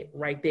nugget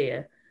right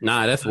there.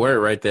 Nah, that's word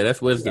right there.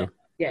 That's wisdom.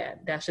 Yeah,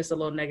 that's just a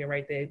little nugget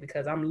right there,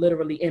 because I'm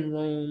literally in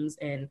rooms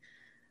and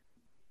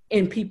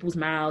in people's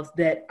mouths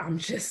that I'm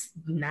just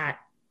not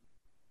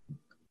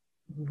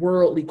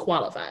worldly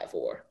qualified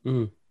for.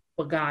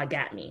 But God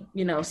got me,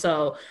 you know.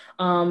 So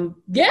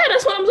yeah,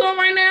 that's what I'm doing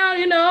right now,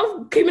 you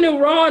know, keeping it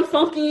raw and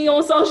funky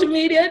on social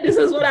media. This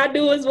is what I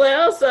do as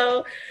well.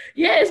 So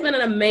yeah, it's been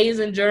an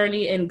amazing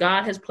journey, and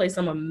God has placed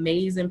some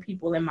amazing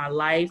people in my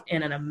life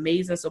and an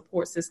amazing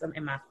support system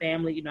in my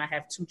family. You know, I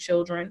have 2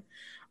 children.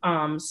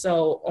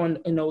 So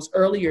in those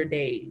earlier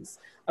days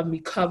of me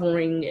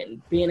covering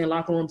and being in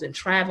locker rooms and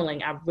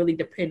traveling, I really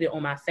depended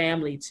on my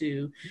family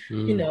to,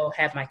 you know,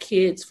 have my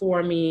kids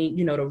for me,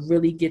 you know, to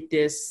really get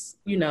this,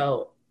 you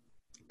know,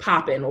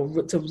 popping,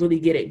 or to really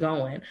get it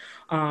going.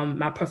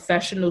 My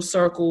professional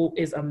circle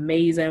is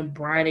amazing.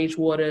 Brian H.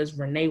 Waters,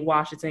 Renee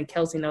Washington,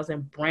 Kelsey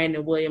Nelson,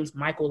 Brandon Williams,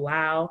 Michael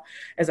Lau,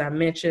 as I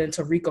mentioned,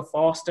 Tarika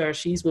Foster,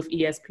 she's with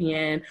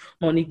ESPN,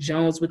 Monique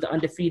Jones with The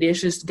Undefeated.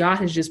 It's just, God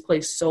has just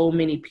placed so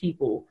many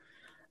people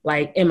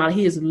like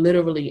he has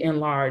literally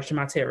enlarged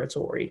my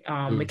territory.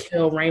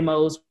 Mikhail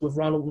Ramos with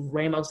Ronald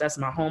Ramos, that's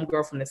my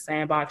homegirl from the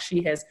Sandbox.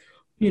 She has,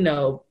 you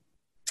know,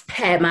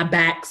 had my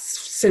back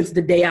since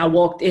the day I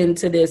walked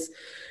into this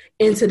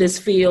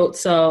field.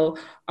 So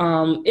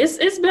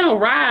it's been a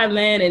ride,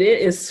 man, and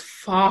it is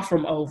far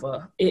from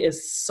over. It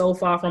is so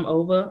far from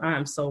over.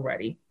 I'm so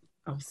ready.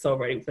 I'm so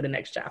ready for the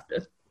next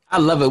chapter. I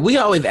love it. We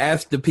always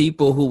ask the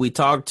people who we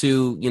talk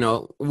to, you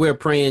know, we're a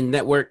praying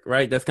network,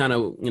 right? That's kind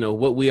of, you know,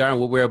 what we are and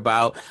what we're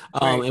about.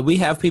 Right. And we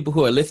have people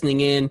who are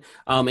listening in.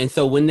 And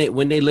so when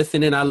they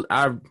listen in,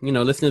 our you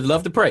know, listeners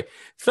love to pray.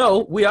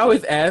 So we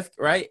always ask,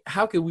 right,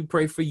 how can we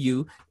pray for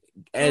you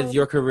as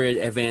your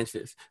career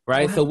advances,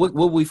 right? Wow. So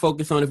what we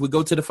focus on, if we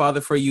go to the Father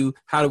for you,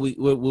 how do we,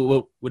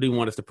 what do you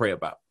want us to pray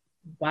about?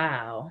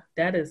 Wow,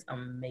 that is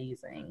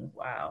amazing.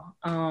 Wow.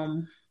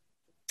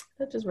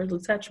 That just really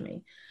touched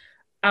me.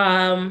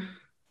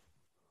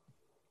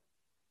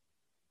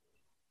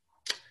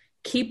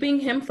 Keeping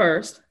him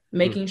first,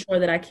 making sure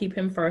that I keep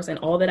him first in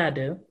all that I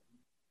do,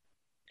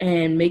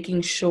 and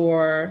making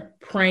sure,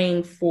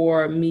 praying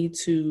for me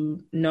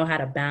to know how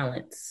to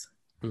balance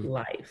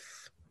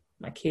life,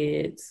 my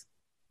kids,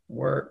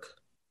 work,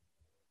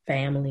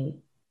 family,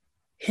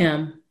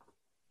 him.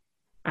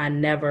 I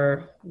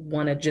never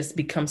want to just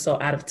become so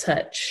out of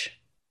touch,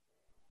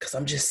 because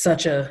I'm just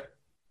such a,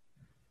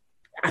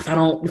 if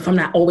I'm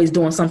not always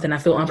doing something, I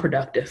feel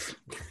unproductive.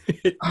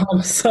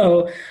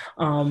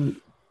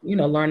 You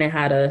know, learning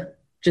how to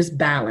just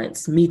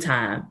balance me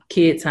time,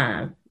 kid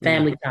time,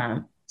 family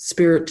time,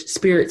 spirit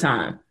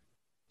time.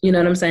 You know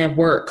what I'm saying?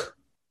 Work.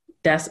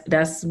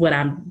 That's what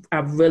I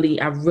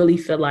really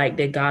feel like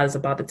that God is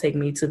about to take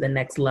me to the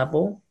next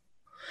level.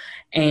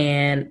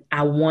 And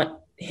I want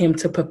him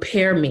to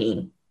prepare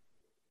me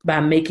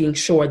by making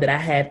sure that I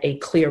have a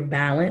clear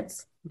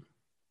balance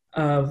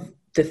of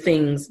the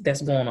things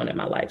that's going on in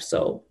my life.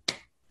 So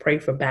pray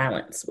for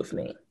balance with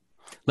me.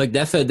 Look,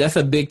 that's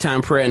a big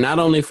time prayer, not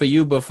only for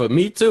you, but for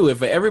me too, and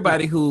for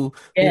everybody who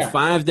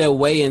finds their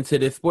way into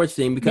this sports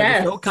team, because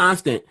it's so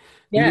constant.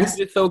 Yes.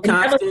 It's so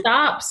constant. It never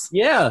stops.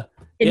 Yeah.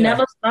 It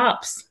never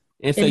stops.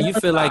 And so you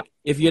feel like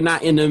if you're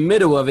not in the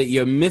middle of it,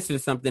 you're missing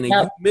something, and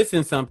you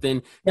missing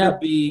something could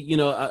be, you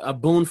know, a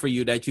boon for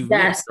you that you've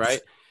missed,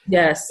 right?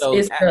 Yes. So,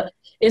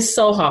 it's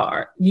so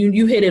hard.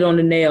 You hit it on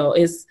the nail.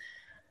 It's,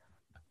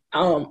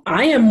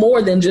 I am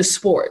more than just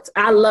sports.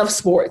 I love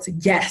sports.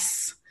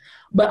 Yes.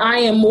 But I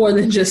am more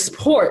than just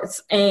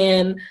sports.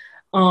 And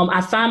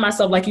I find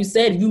myself, like you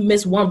said, you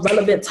miss one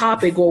relevant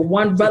topic or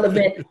one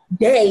relevant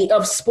day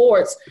of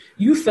sports,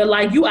 you feel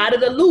like you out of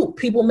the loop.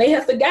 People may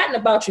have forgotten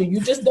about you. You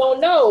just don't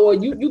know, or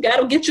you got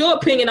to get your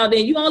opinion out there.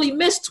 You only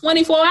missed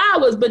 24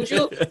 hours, but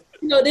you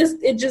know,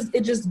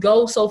 it just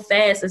goes so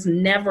fast. It's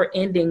never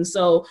ending.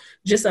 So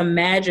just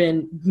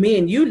imagine me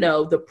and you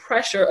know the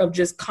pressure of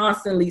just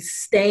constantly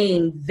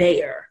staying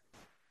there.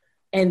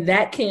 And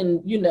that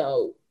can, you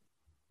know,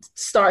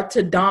 start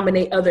to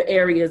dominate other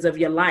areas of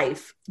your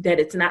life that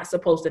it's not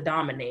supposed to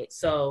dominate.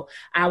 So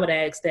I would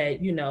ask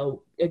that, you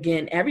know,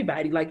 again,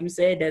 everybody, like you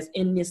said, that's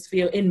in this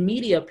field, in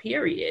media,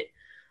 period,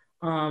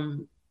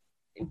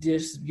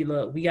 just, you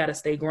know, we got to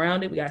stay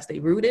grounded, we got to stay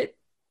rooted,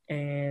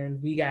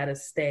 and we got to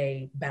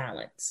stay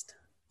balanced.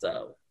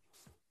 So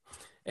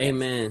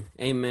amen.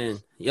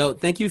 Yo,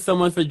 thank you so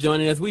much for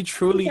joining us. We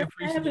truly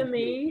appreciate having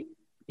me.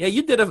 Yeah,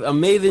 you did an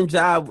amazing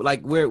job.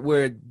 Like,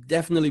 we're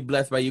definitely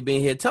blessed by you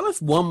being here. Tell us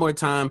one more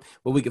time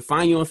where we can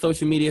find you on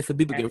social media so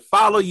people can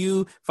follow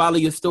you, follow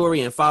your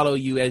story, and follow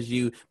you as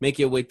you make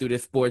your way through the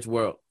sports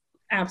world.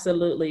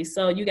 Absolutely.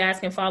 So you guys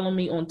can follow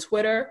me on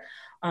Twitter,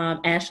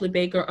 Ashley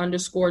Baker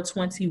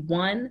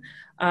 _21.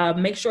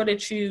 Make sure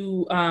that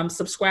you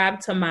subscribe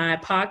to my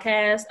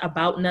podcast,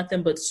 About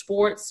Nothing But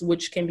Sports,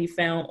 which can be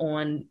found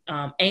on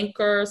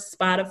Anchor,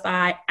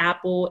 Spotify,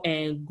 Apple,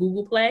 and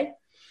Google Play.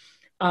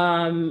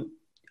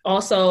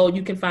 Also,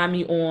 you can find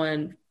me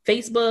on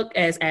Facebook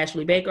as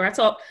Ashley Baker. I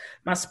talk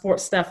my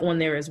sports stuff on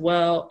there as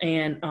well.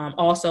 And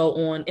also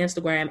on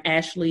Instagram,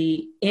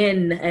 Ashley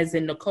N as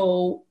in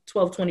Nicole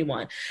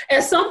 1221.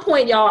 At some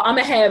point, y'all, I'm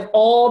going to have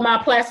all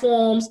my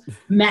platforms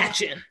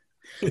matching.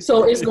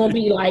 So it's going to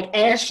be like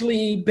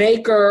Ashley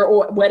Baker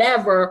or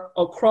whatever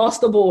across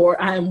the board.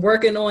 I am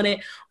working on it.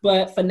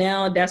 But for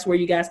now, that's where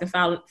you guys can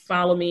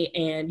follow me.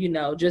 And, you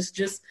know,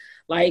 just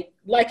like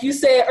you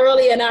said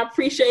earlier, and I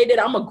appreciate it,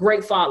 I'm a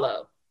great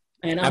follow.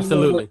 And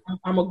Absolutely.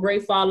 I'm a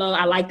great follow.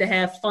 I like to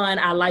have fun.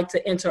 I like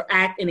to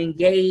interact and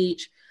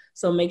engage.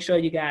 So make sure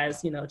you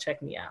guys, you know,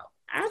 check me out.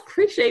 I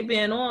appreciate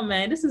being on,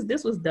 man.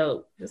 This was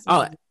dope.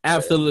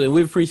 Absolutely.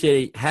 We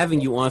appreciate having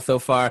you on so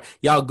far.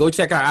 Y'all go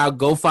check her out.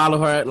 Go follow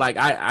her. Like,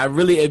 I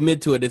really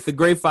admit to it. It's a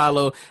great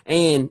follow.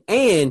 And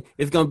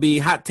it's going to be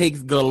hot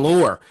takes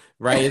galore,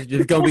 right? It's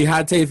just going to be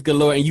hot takes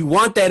galore. And you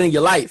want that in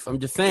your life. I'm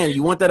just saying,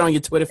 you want that on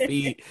your Twitter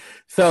feed.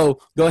 So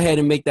go ahead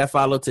and make that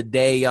follow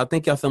today. Y'all,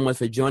 thank y'all so much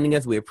for joining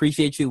us. We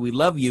appreciate you. We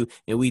love you.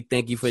 And we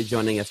thank you for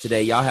joining us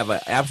today. Y'all have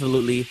an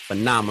absolutely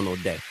phenomenal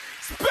day.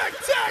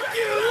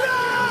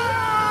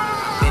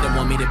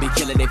 Want me to be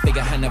killing, they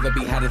figure I never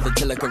be hot as a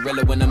killer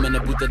gorilla. When I'm in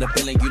the booth of the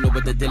feeling, you know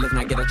what the deal is.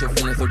 Now get out your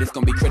feelings, so this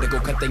gonna be critical.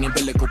 Cut the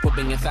umbilical, put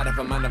me inside of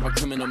a mind of a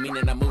criminal.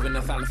 Meaning I'm moving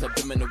the silence of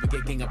criminal. We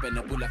get king up in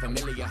the booth like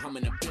familiar.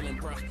 Humming a feeling,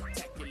 bro.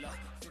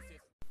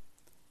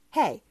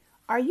 Hey,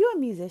 are you a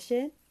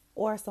musician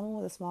or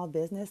someone with a small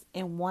business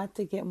and want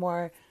to get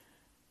more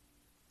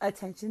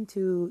attention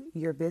to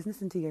your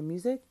business and to your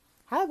music?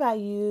 How about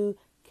you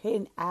create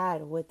an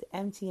ad with the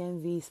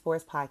MTMV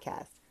Sports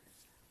Podcast?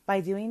 By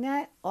doing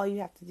that, all you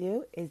have to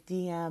do is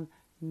DM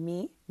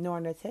me,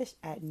 Nora Natish,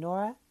 at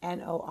Nora,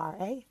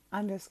 Nora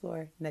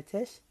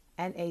 _Natish,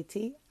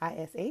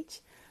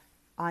 Natish,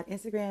 on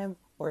Instagram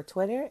or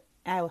Twitter.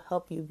 And I will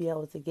help you be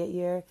able to get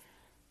your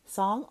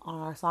song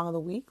on our Song of the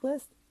Week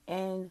list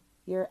and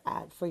your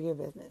ad for your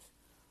business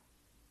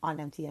on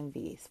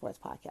MTMV Sports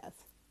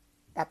Podcast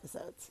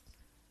episodes.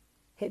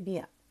 Hit me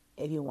up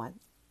if you want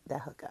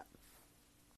that hookup.